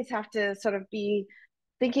always have to sort of be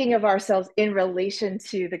thinking of ourselves in relation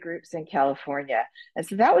to the groups in California. And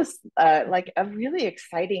so that was like a really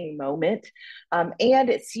exciting moment. And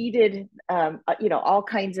it seeded, all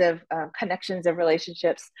kinds of connections and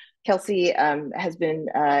relationships. Kelsey has been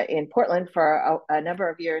in Portland for a number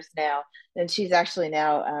of years now, and she's actually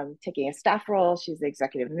now taking a staff role. She's the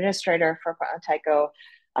executive administrator for Portland Taiko.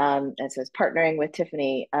 And so it's partnering with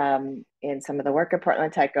Tiffany in some of the work at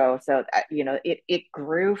Portland Taiko. So, it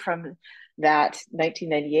grew from that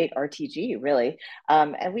 1998 RTG, really.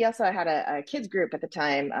 And we also had a kids group at the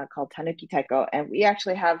time called Tanuki Taiko. And we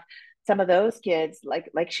actually have some of those kids,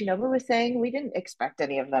 like Shinobu was saying, we didn't expect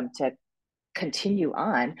any of them to continue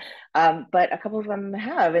on. But a couple of them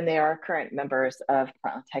have, and they are current members of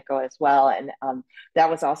Taiko as well. And that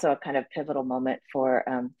was also a kind of pivotal moment for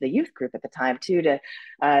the youth group at the time too, to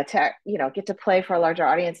get to play for a larger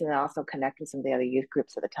audience and also connect with some of the other youth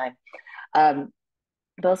groups at the time.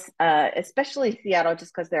 Those, especially Seattle,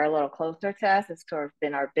 just because they're a little closer to us, it's sort of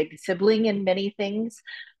been our big sibling in many things.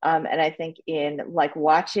 And I think in like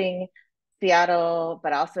watching Seattle,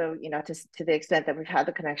 but also, to the extent that we've had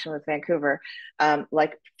the connection with Vancouver,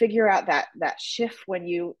 like figure out that shift when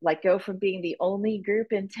you like go from being the only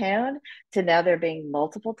group in town to now there being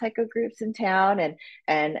multiple Taiko groups in town,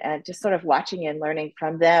 and just sort of watching and learning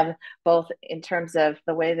from them, both in terms of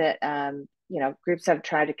the way that groups have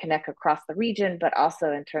tried to connect across the region, but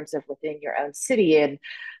also in terms of within your own city, and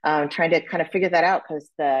trying to kind of figure that out because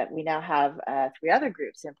we now have 3 other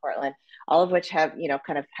groups in Portland, all of which have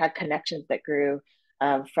kind of had connections that grew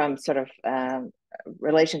from sort of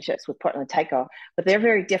relationships with Portland Taiko, but they're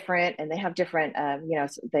very different and they have different,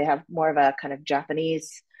 they have more of a kind of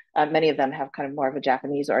Japanese. Many of them have kind of more of a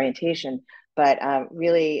Japanese orientation, but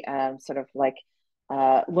really sort of like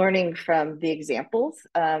learning from the examples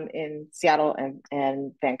in Seattle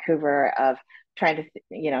and Vancouver of trying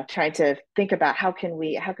to think about how can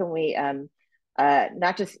we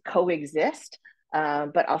not just coexist,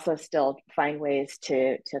 but also still find ways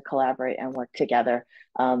to collaborate and work together.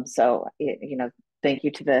 So thank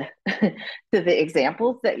you to the to the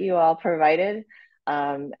examples that you all provided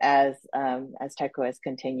as Taiko has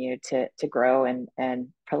continued to grow and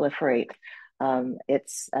proliferate.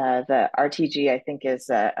 It's the RTG, I think, is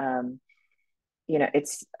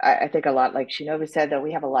it's I think a lot like Shinobu said, that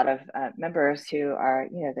we have a lot of members who are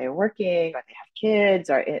they're working or they have kids,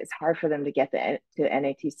 or it's hard for them to get to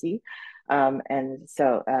NATC, and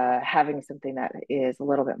so having something that is a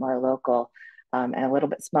little bit more local and a little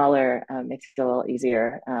bit smaller makes it a little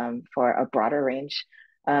easier for a broader range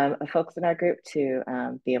of folks in our group to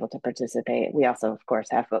be able to participate. We also, of course,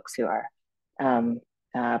 have folks who are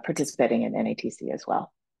participating in NATC as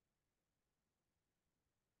well.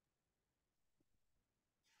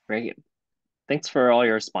 Great. Thanks for all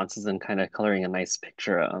your responses and kind of coloring a nice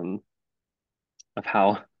picture of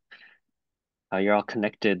how you're all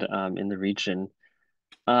connected in the region.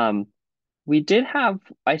 We did have,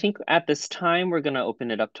 I think at this time, we're going to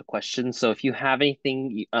open it up to questions. So if you have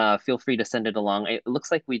anything, feel free to send it along. It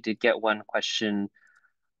looks like we did get one question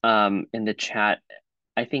in the chat.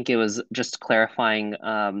 I think it was just clarifying,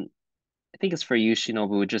 I think it's for you,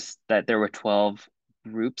 Shinobu, just that there were 12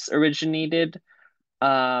 groups originated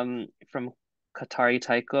from Katari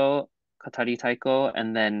Taiko,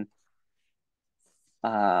 and then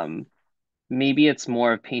maybe it's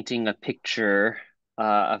more of painting a picture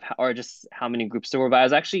of how, or just how many groups there were. But I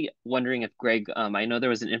was actually wondering if Greg, I know there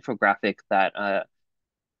was an infographic that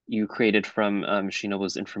you created from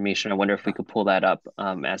Shinobu's information. I wonder if we could pull that up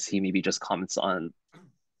as he maybe just comments on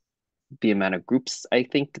the amount of groups. I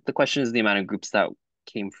think the question is the amount of groups that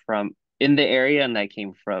came from in the area and that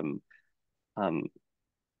came from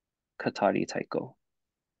Katari Taiko.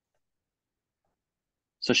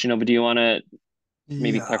 So Shinobu, do you want to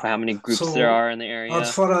maybe clarify how many groups there are in the area?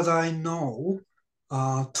 As far as I know,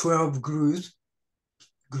 12 groups,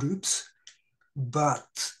 but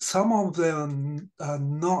some of them are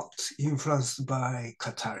not influenced by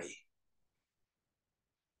Katari.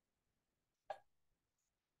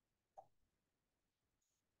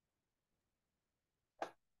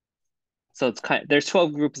 So it's there's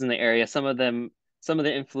 12 groups in the area. Some of them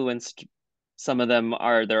influenced, some of them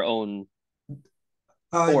are their own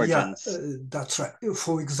Yeah, origins. that's right.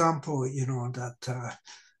 For example, that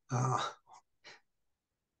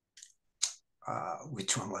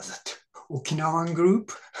which one was it? Okinawan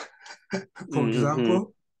group, for Mm-hmm.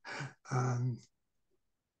 example. Um,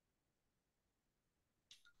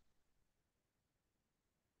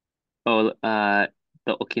 Oh, the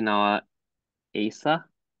Okinawa ASA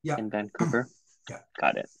yeah, in Vancouver. yeah.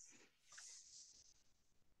 Got it.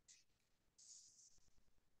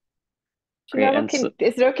 Great. Shinobu, And so,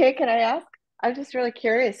 is it okay? Can I ask? I'm just really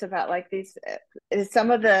curious about like these. Is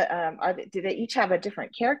some of the do they each have a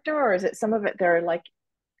different character, or is it some of it they're like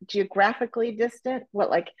geographically distant? What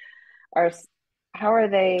like are how are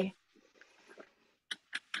they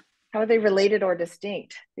related or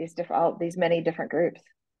distinct? These different these many different groups.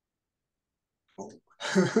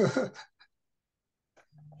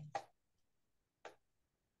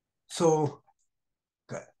 So,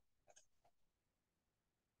 good.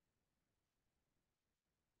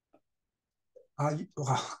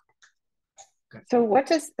 Wow. So what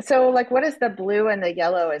is the blue and the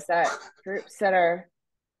yellow? Is that groups that are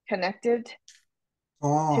connected to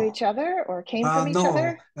Oh, each other or came from each no,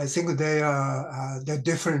 other? I think they're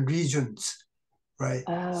different regions, right?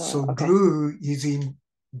 Oh, So okay. blue is in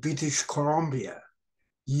British Columbia,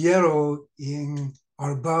 yellow in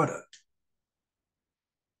Alberta.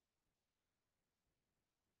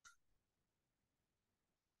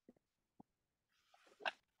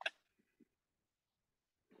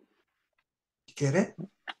 Get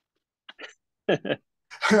it?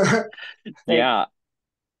 yeah.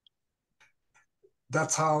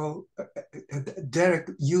 That's how Derek,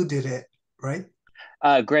 you did it, right?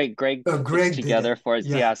 Greg put this Greg did together it. for us.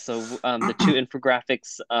 Yeah. Yeah, so the two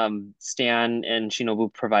infographics, Stan and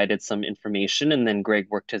Shinobu provided some information, and then Greg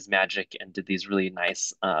worked his magic and did these really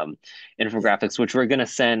nice Yeah. infographics, which we're gonna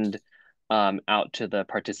send out to the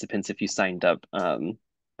participants if you signed up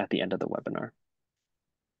at the end of the webinar.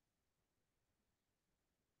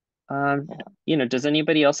 Does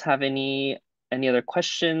anybody else have any other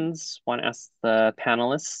questions? Want to ask the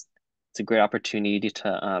panelists? It's a great opportunity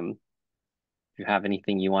to if you have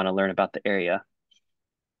anything you want to learn about the area.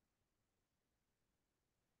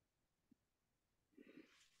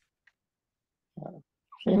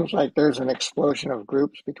 Seems like there's an explosion of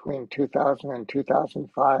groups between 2000 and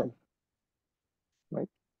 2005. Like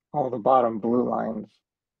all the bottom blue lines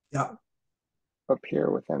Yeah. appear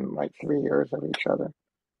within like 3 years of each other.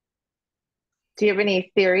 Do you have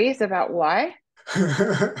any theories about why?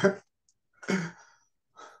 God.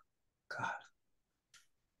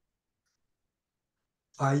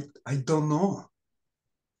 I don't know.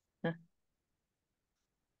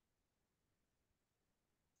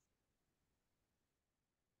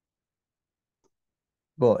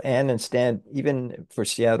 Well, Anne and Stan, even for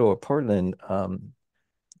Seattle or Portland,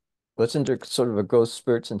 wasn't there sort of a growth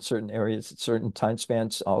spurts in certain areas at certain time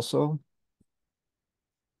spans also?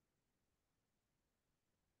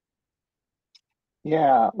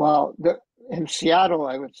 Yeah, well, in Seattle,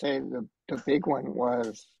 I would say the big one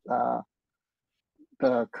was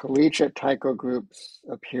the collegiate taiko groups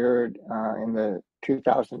appeared in the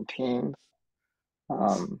 2000 teens.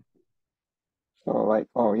 So like,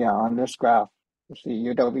 oh yeah, on this graph, you see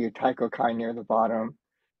UW Taiko Kai near the bottom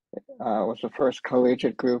was the first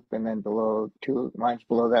collegiate group, and then below, 2 lines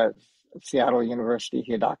below that, Seattle University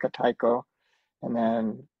Hidaka Taiko, and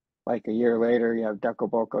then like a year later, you have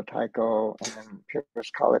Dekoboko Taiko, and then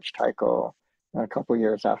Pierce College Taiko, and a couple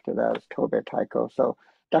years after that is Tobe Taiko. So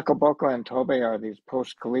Dekoboko and Tobe are these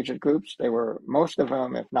post-collegiate groups. They were, most of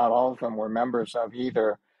them, if not all of them, were members of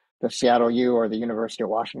either the Seattle U or the University of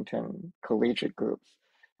Washington collegiate groups.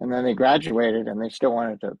 And then they graduated and they still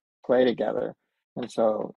wanted to play together. And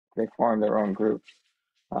so they formed their own groups.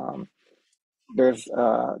 There's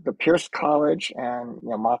the Pierce College and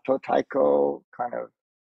Yamato Taiko, kind of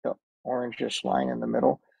the orangish line in the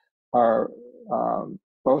middle, are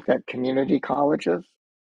both at community colleges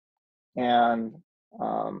and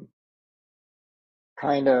um,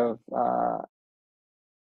 kind of uh,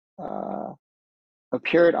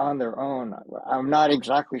 appeared on their own. I'm not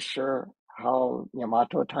exactly sure how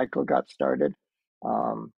Yamato Taiko got started.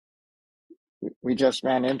 Um, we just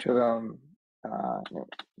ran into them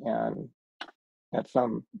and at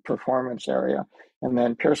some performance area. And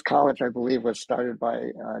then Pierce College, I believe, was started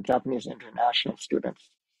by Japanese international students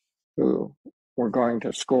who were going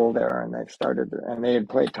to school there, and they had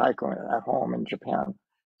played taiko at home in Japan,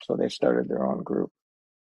 so they started their own group.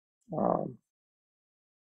 Um,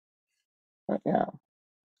 yeah,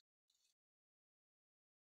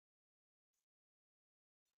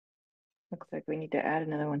 Looks like we need to add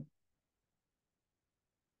another one.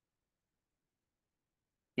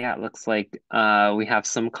 Yeah, it looks like we have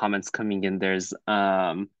some comments coming in. There's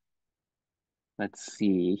let's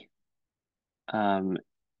see. Um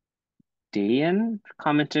Dayan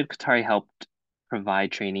commented Qatari helped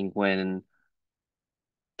provide training when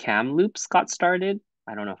cam loops got started.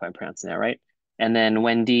 I don't know if I'm pronouncing that right. And then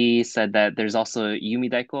Wendy said that there's also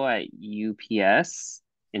Yumi Daiko at UPS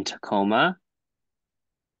in Tacoma.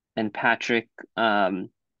 And Patrick,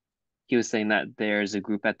 he was saying that there's a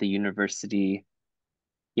group at the University,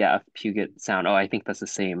 yeah, of Puget Sound. Oh, I think that's the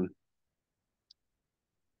same.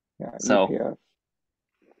 Yeah, So, UPS.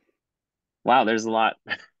 wow, there's a lot.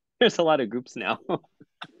 There's a lot of groups now.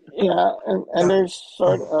 Yeah, and Yeah. there's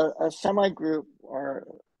sort of a semi-group or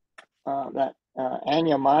that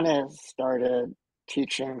Anya Manes started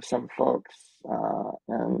teaching some folks,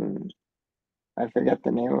 and I forget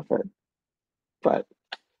the name of it, but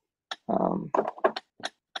um,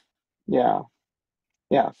 yeah,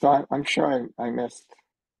 yeah. So I'm sure I missed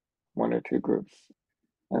one or two groups,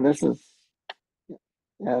 and this is,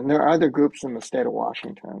 and there are other groups in the state of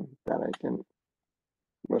Washington that I didn't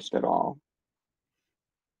list at all.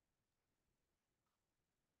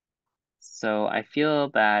 So I feel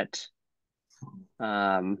that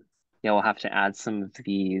yeah, we'll have to add some of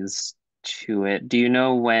these to it. Do you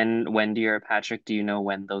know when, Wendy or Patrick, do you know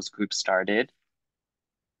when those groups started?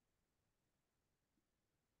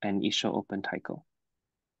 And Isho Open Taiko.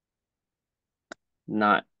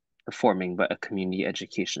 Not performing, but a community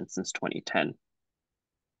education since 2010.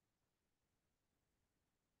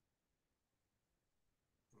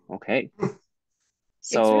 Okay.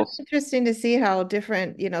 It's really So interesting to see how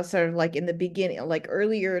different, sort of like in the beginning, like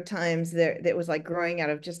earlier times there that was like growing out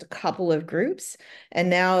of just a couple of groups. And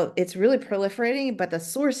now it's really proliferating, but the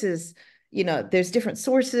sources, there's different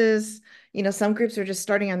sources. Some groups are just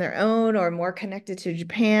starting on their own or more connected to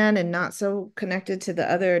Japan and not so connected to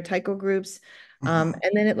the other Taiko groups. And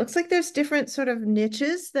then it looks like there's different sort of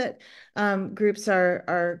niches that groups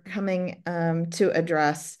are coming to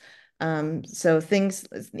address. So things,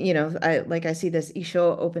 I see this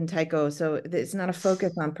Isho Open Taiko, so it's not a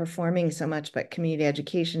focus on performing so much, but community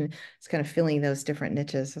education is kind of filling those different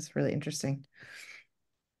niches. That's really interesting.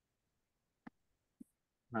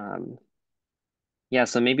 yeah,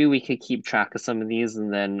 so maybe we could keep track of some of these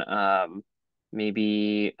and then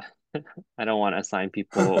maybe I don't want to assign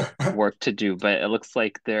people work to do, but it looks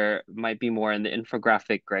like there might be more in the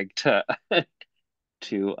infographic, Greg, to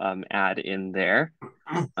to add in there.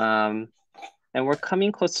 And we're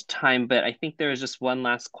coming close to time, but I think there is just one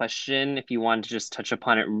last question. If you want to just touch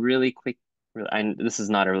upon it really quick, this is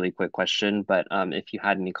not a really quick question, but if you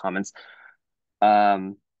had any comments.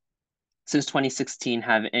 Um, since 2016,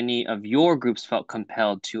 have any of your groups felt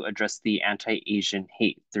compelled to address the anti-Asian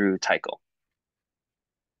hate through Taiko?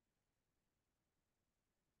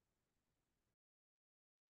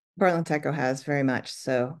 Portland Taiko has very much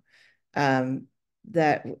so.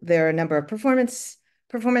 That there are a number of performances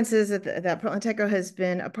that Portland Taiko has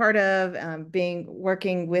been a part of,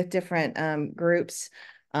 working with different groups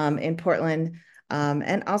in Portland.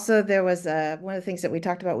 And also there was one of the things that we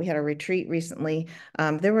talked about, we had a retreat recently.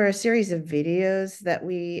 There were a series of videos that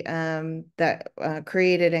we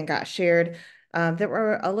created and got shared that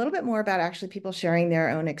were a little bit more about actually people sharing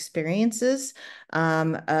their own experiences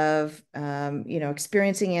of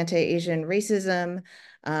experiencing anti-Asian racism,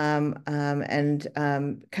 and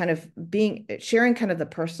kind of sharing kind of the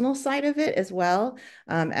personal side of it as well,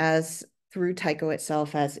 as through Taiko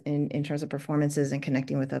itself, as in terms of performances and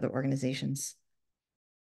connecting with other organizations.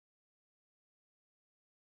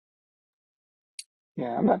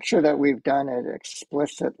 Yeah, I'm not sure that we've done it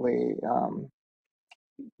explicitly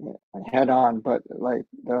head on, but like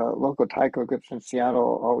the local taiko groups in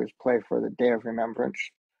Seattle always play for the Day of Remembrance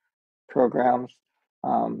programs,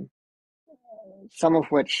 um, some of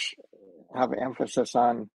which have emphasis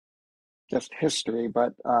on just history,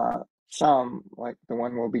 but some, like the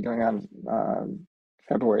one we'll be doing on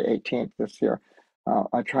February 18th this year,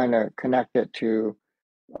 are trying to connect it to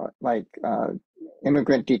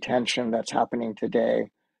immigrant detention that's happening today,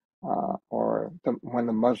 or when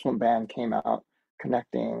the Muslim ban came out,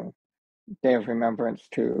 connecting Day of Remembrance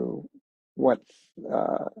to what's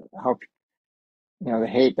how the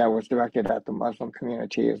hate that was directed at the Muslim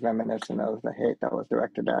community is reminiscent of the hate that was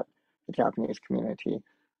directed at the Japanese community,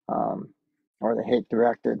 um, or the hate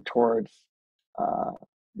directed towards uh,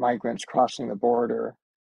 migrants crossing the border,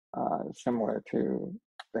 similar to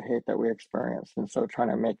the hate that we experienced. And so trying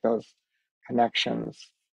to make those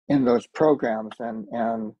connections in those programs,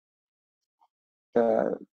 and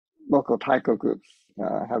the local taiko groups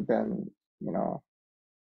have been,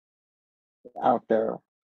 out there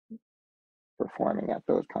performing at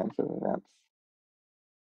those kinds of events.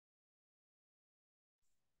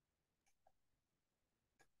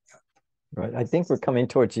 Right. I think we're coming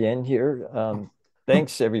towards the end here.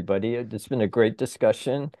 Thanks, everybody. It's been a great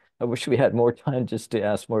discussion. I wish we had more time just to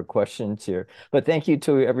ask more questions here. But thank you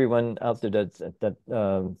to everyone out there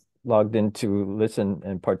that logged in to listen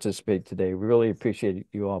and participate today. We really appreciate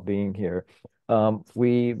you all being here.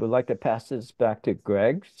 We would like to pass this back to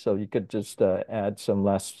Greg, so you could just add some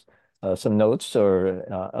notes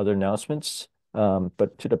or other announcements.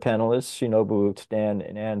 But to the panelists, Shinobu, Stan,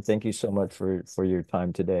 and Anne, thank you so much for your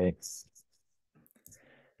time today.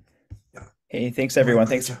 Hey, thanks everyone.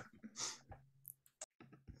 Thanks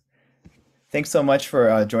so much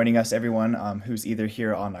for joining us, everyone who's either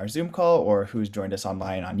here on our Zoom call or who's joined us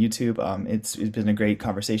online on YouTube. It's been a great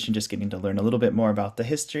conversation, just getting to learn a little bit more about the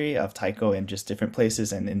history of Taiko in just different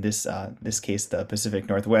places, and in this case, the Pacific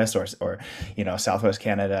Northwest or Southwest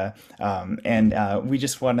Canada. We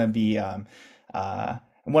just want to be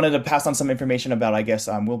wanted to pass on some information about, I guess,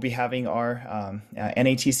 we'll be having our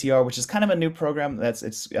NATCR, which is kind of a new program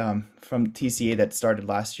it's from TCA that started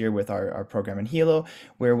last year with our program in Hilo,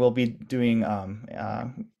 where we'll be doing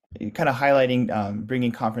kind of highlighting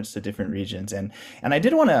bringing conference to different regions. And I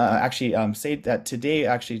did want to actually say that today,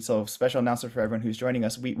 actually, so special announcement for everyone who's joining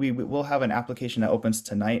us, we will have an application that opens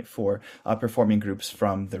tonight for performing groups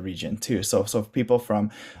from the region too. So if people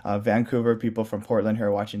from Vancouver, people from Portland who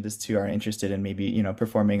are watching this too are interested in maybe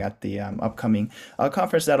performing at the upcoming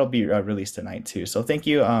conference, that'll be released tonight too. So thank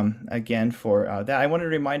you again for that. I want to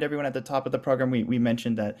remind everyone at the top of the program, we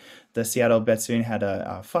mentioned that the Seattle Betsoon had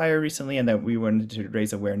a fire recently, and that we wanted to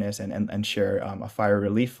raise awareness and share a fire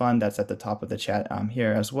relief fund that's at the top of the chat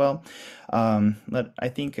here as well. I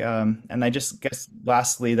think, and I just guess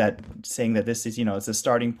lastly, that saying that this is, it's a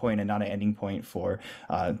starting point and not an ending point for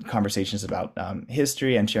conversations about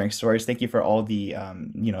history and sharing stories. Thank you for all the,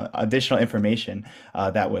 additional information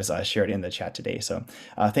that was shared in the chat today. So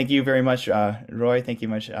thank you very much, Roy. Thank you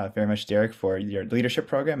very much, Derek, for your leadership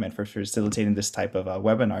program and for facilitating this type of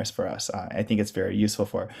webinars for us. I think it's very useful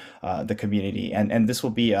for the community, and this will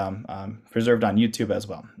be preserved on YouTube as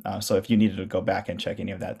well. So if you needed to go back and check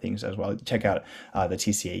any of that things as well, check out the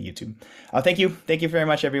TCA YouTube. Thank you very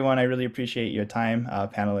much, everyone. I really appreciate your time,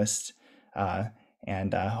 panelists,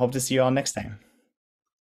 and hope to see you all next time.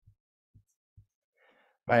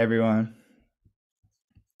 Bye, everyone.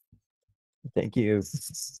 Thank you.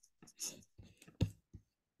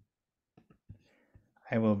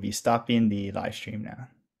 I will be stopping the live stream now.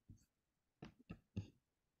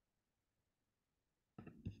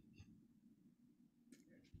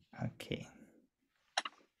 Okay.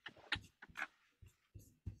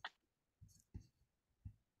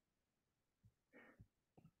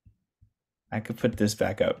 I could put this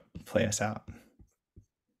back up, play us out.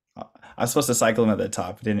 I was supposed to cycle them at the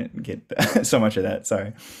top, didn't get so much of that,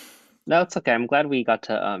 sorry. No, it's okay. I'm glad we got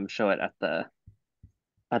to show it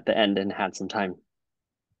at the end and had some time.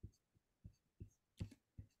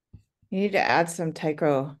 You need to add some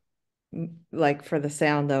Taiko, like for the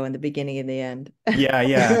sound though, in the beginning and the end.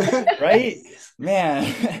 Yeah, right?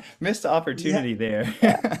 Man, missed the opportunity there.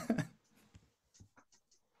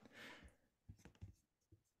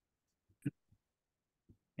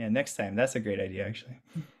 Yeah, next time. That's a great idea, actually.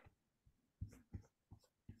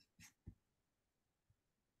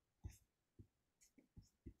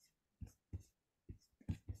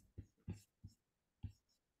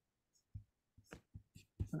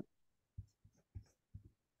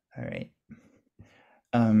 All right.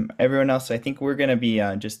 Everyone else, I think we're going to be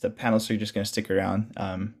just the panelists are just going to stick around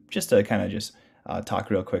just to kind of just talk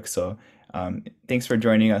real quick. So thanks for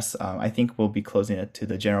joining us. I think we'll be closing it to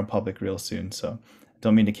the general public real soon. So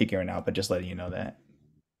don't mean to kick everyone out, but just letting you know that.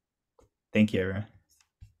 Thank you, everyone.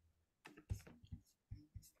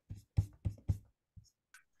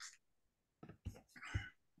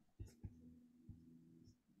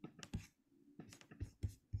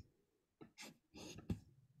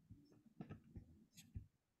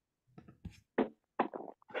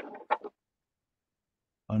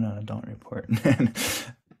 Oh no, don't report.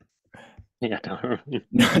 Yeah, no,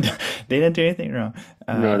 No, they didn't do anything wrong.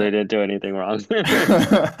 no, they didn't do anything wrong.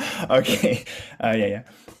 Okay. Yeah.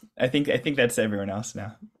 I think that's everyone else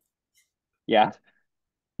now. Yeah.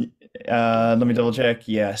 Let me double check.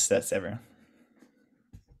 Yes, that's everyone.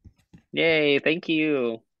 Yay, thank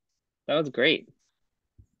you. That was great.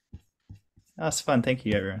 That was fun. Thank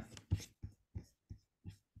you, everyone.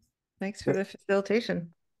 Thanks for the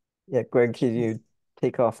facilitation. Yeah, Greg, can you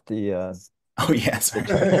take off the Oh yes.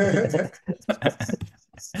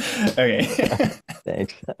 Okay.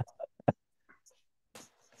 Thanks.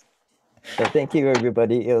 So thank you,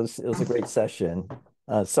 everybody. It was a great session.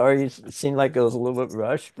 Sorry, it seemed like it was a little bit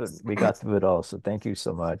rushed, but we got through it all. So thank you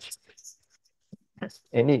so much.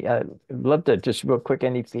 I'd love to just real quick,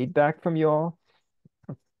 any feedback from you all?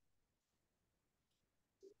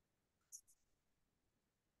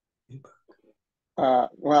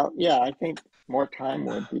 Well, yeah, I think more time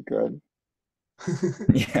would be good.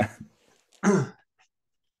 Yeah.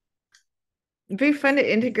 It'd be fun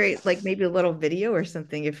to integrate like maybe a little video or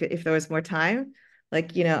something if there was more time.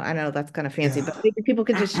 Like, I know that's kind of fancy, but Yeah. maybe people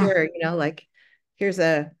could just share, like here's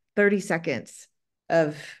a 30 seconds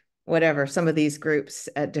of whatever, some of these groups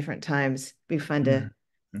at different times. Be fun to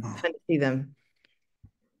see them.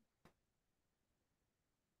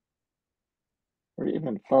 Or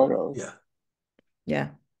even photos. Yeah. Yeah.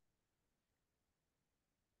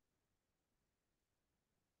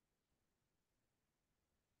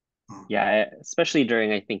 Yeah, especially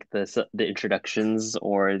during, I think, the introductions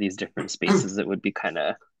or these different spaces, it would be kind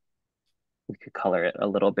of, we could color it a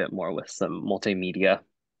little bit more with some multimedia.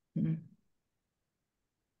 Mhm.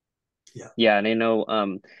 Yeah. Yeah, and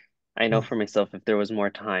I know for myself, if there was more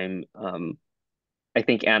time, I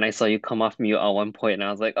think, Anne, I saw you come off mute at one point, and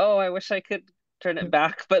I was like, oh, I wish I could turn it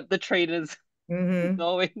back, but the train is Mhm.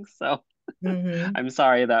 going, so Mhm. I'm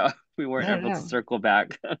sorry that we weren't I don't able to know. circle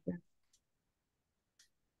back.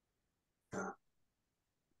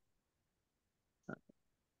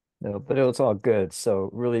 No, but it was all good. So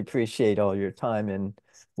really appreciate all your time and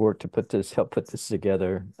work to help put this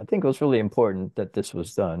together. I think it was really important that this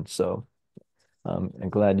was done. So I'm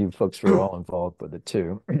glad you folks were all involved with it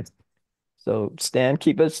too. So Stan,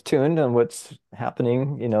 keep us tuned on what's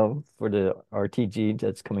happening, for the RTG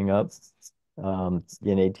that's coming up, the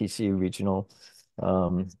NATC regional.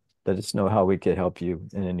 Let us know how we could help you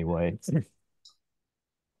in any way.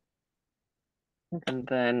 And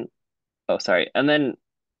then, oh, sorry. And then,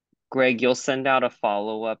 Greg, you'll send out a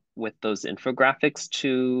follow-up with those infographics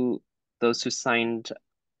to those who signed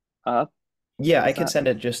up. Yeah, I Is can that? send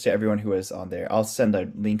it just to everyone who was on there. I'll send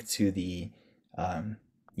a link to the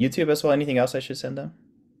YouTube as well. Anything else I should send them?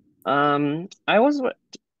 I was,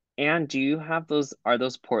 Anne, do you have those, are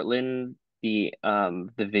those Portland, the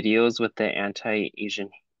videos with the anti-Asian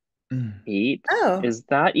Mm. hate? Oh, Is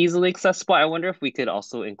that easily accessible? I wonder if we could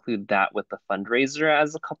also include that with the fundraiser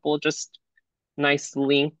as a couple just nice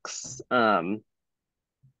links. yeah,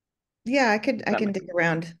 I That can might dig be.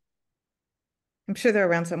 around. I'm sure they're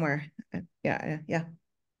around somewhere. Yeah.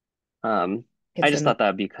 Um, Can I just send them. thought that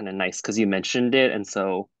would be kind of nice because you mentioned it, and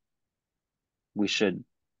so we should,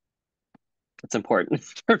 it's important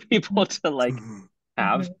for people to like Mhm.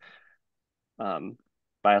 have. Mhm.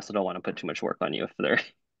 But I also don't want to put too much work on you if they're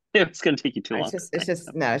if it's gonna take you too long to It's find just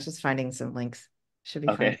them. no, it's just finding some links. Should be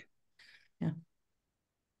fine. Okay. Yeah.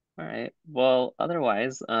 All right. Well,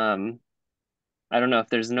 otherwise, I don't know if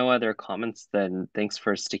there's no other comments, then thanks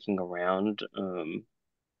for sticking around.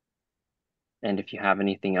 And if you have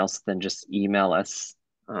anything else, then just email us.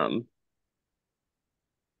 Try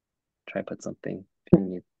put something if you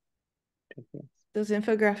need anything. Those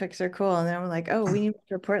infographics are cool. And then I'm like, oh, we need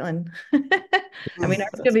for Portland. I mean,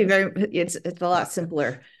 ours could be it's a lot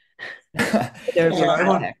simpler. There would be So a I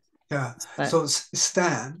want, context, yeah. but So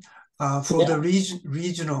Stan, for the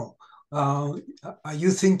regional, are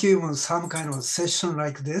you thinking of some kind of session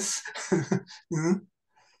like this? Mhm.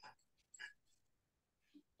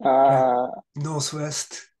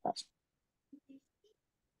 Northwest.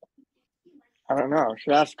 I don't know.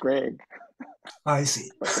 Should ask Greg I see.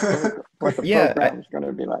 what the Yeah, program is going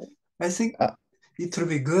to be like. I think uh, it will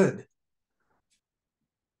be good.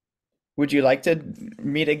 would you like to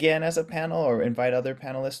meet again as a panel or invite other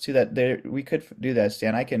panelists to that? There, we could do that,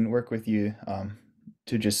 Stan. I can work with you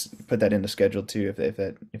to just put that in the schedule too, if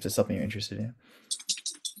it's something you're interested in.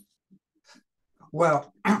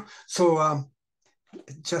 Well, so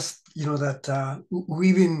just that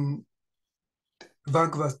we've been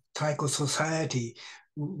Vancouver Taiko Society.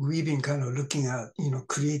 We've been kind of looking at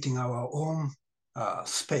creating our own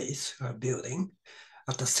space building.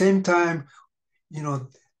 At the same time,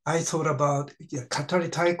 I thought about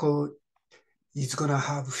Katari Taiko is going to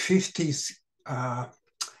have 50th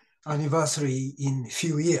anniversary in a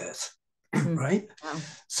few years, right? wow.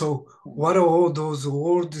 So what are all those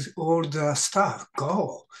old stuff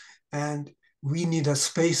go? And we need a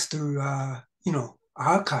space to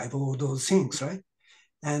archive all those things, right?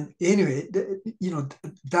 And anyway,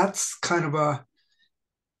 that's kind of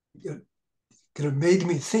made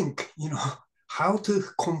me think, how to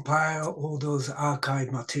compile all those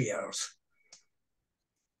archive materials,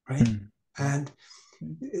 right? Mm. And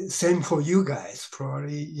same for you guys,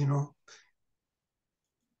 probably,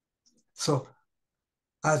 So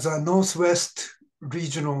as a Northwest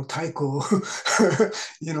regional Taiko,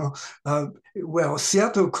 well,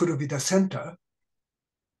 Seattle could be the center.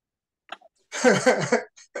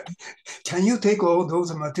 Can you take all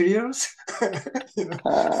those materials? You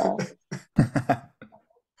know?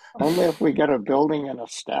 Only if we get a building and a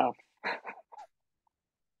staff.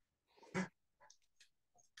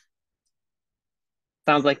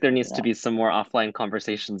 Sounds like there needs to be some more offline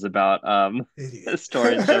conversations about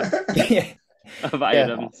storage Yeah. of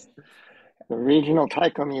items. The regional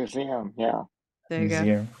Taiko Museum, yeah. There you go.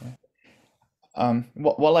 Museum.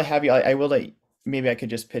 While I have you, I will maybe I could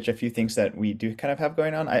just pitch a few things that we do kind of have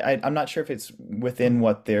going on. I'm not sure if it's within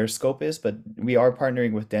what their scope is, but we are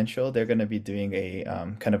partnering with Densho. They're going to be doing a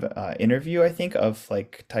kind of interview, I think, of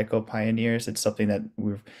like Taiko pioneers. It's something that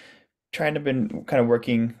we've trying to been kind of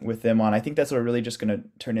working with them on. I think that's what really just going to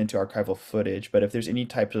turn into archival footage. But if there's any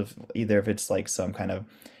type of either if it's like some kind of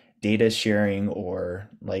data sharing or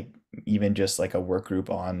like even just like a work group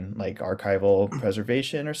on like archival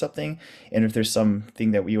preservation or something, and if there's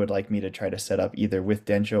something that we would like me to try to set up either with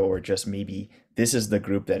Densho or just maybe this is the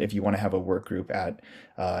group that if you want to have a work group at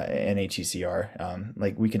NHECR,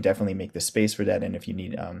 like we can definitely make the space for that. And if you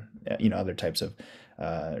need other types of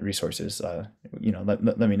resources, let me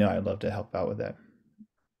know. I'd love to help out with that.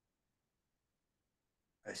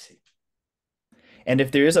 I see. And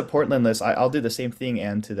if there is a Portland list, I'll do the same thing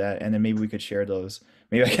and to that, and then maybe we could share those.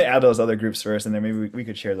 Maybe I can add those other groups first, and then maybe we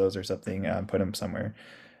could share those or something, put them somewhere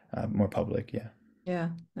more public. Yeah. Yeah,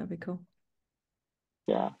 that'd be cool.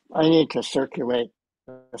 Yeah, I need to circulate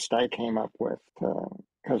the list I came up with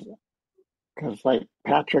because like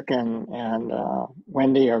Patrick and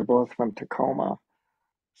Wendy are both from Tacoma,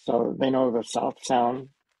 so they know the South Sound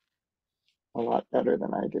a lot better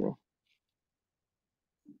than I do.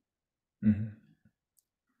 Mm-hmm.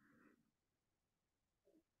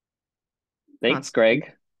 Thanks,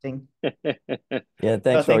 Greg. Yeah,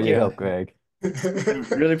 thanks for all your help, Greg.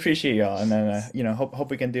 Really appreciate y'all, and then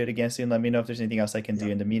hope we can do it again soon. Let me know if there's anything else I can do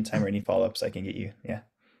in the meantime or any follow-ups I can get you. Yeah.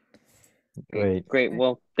 Great. Great.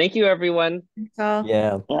 Well, thank you, everyone.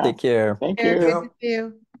 Yeah, take care. Thank Great you. to see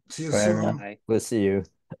you. See you Bye, soon. everyone. Bye. We'll see you.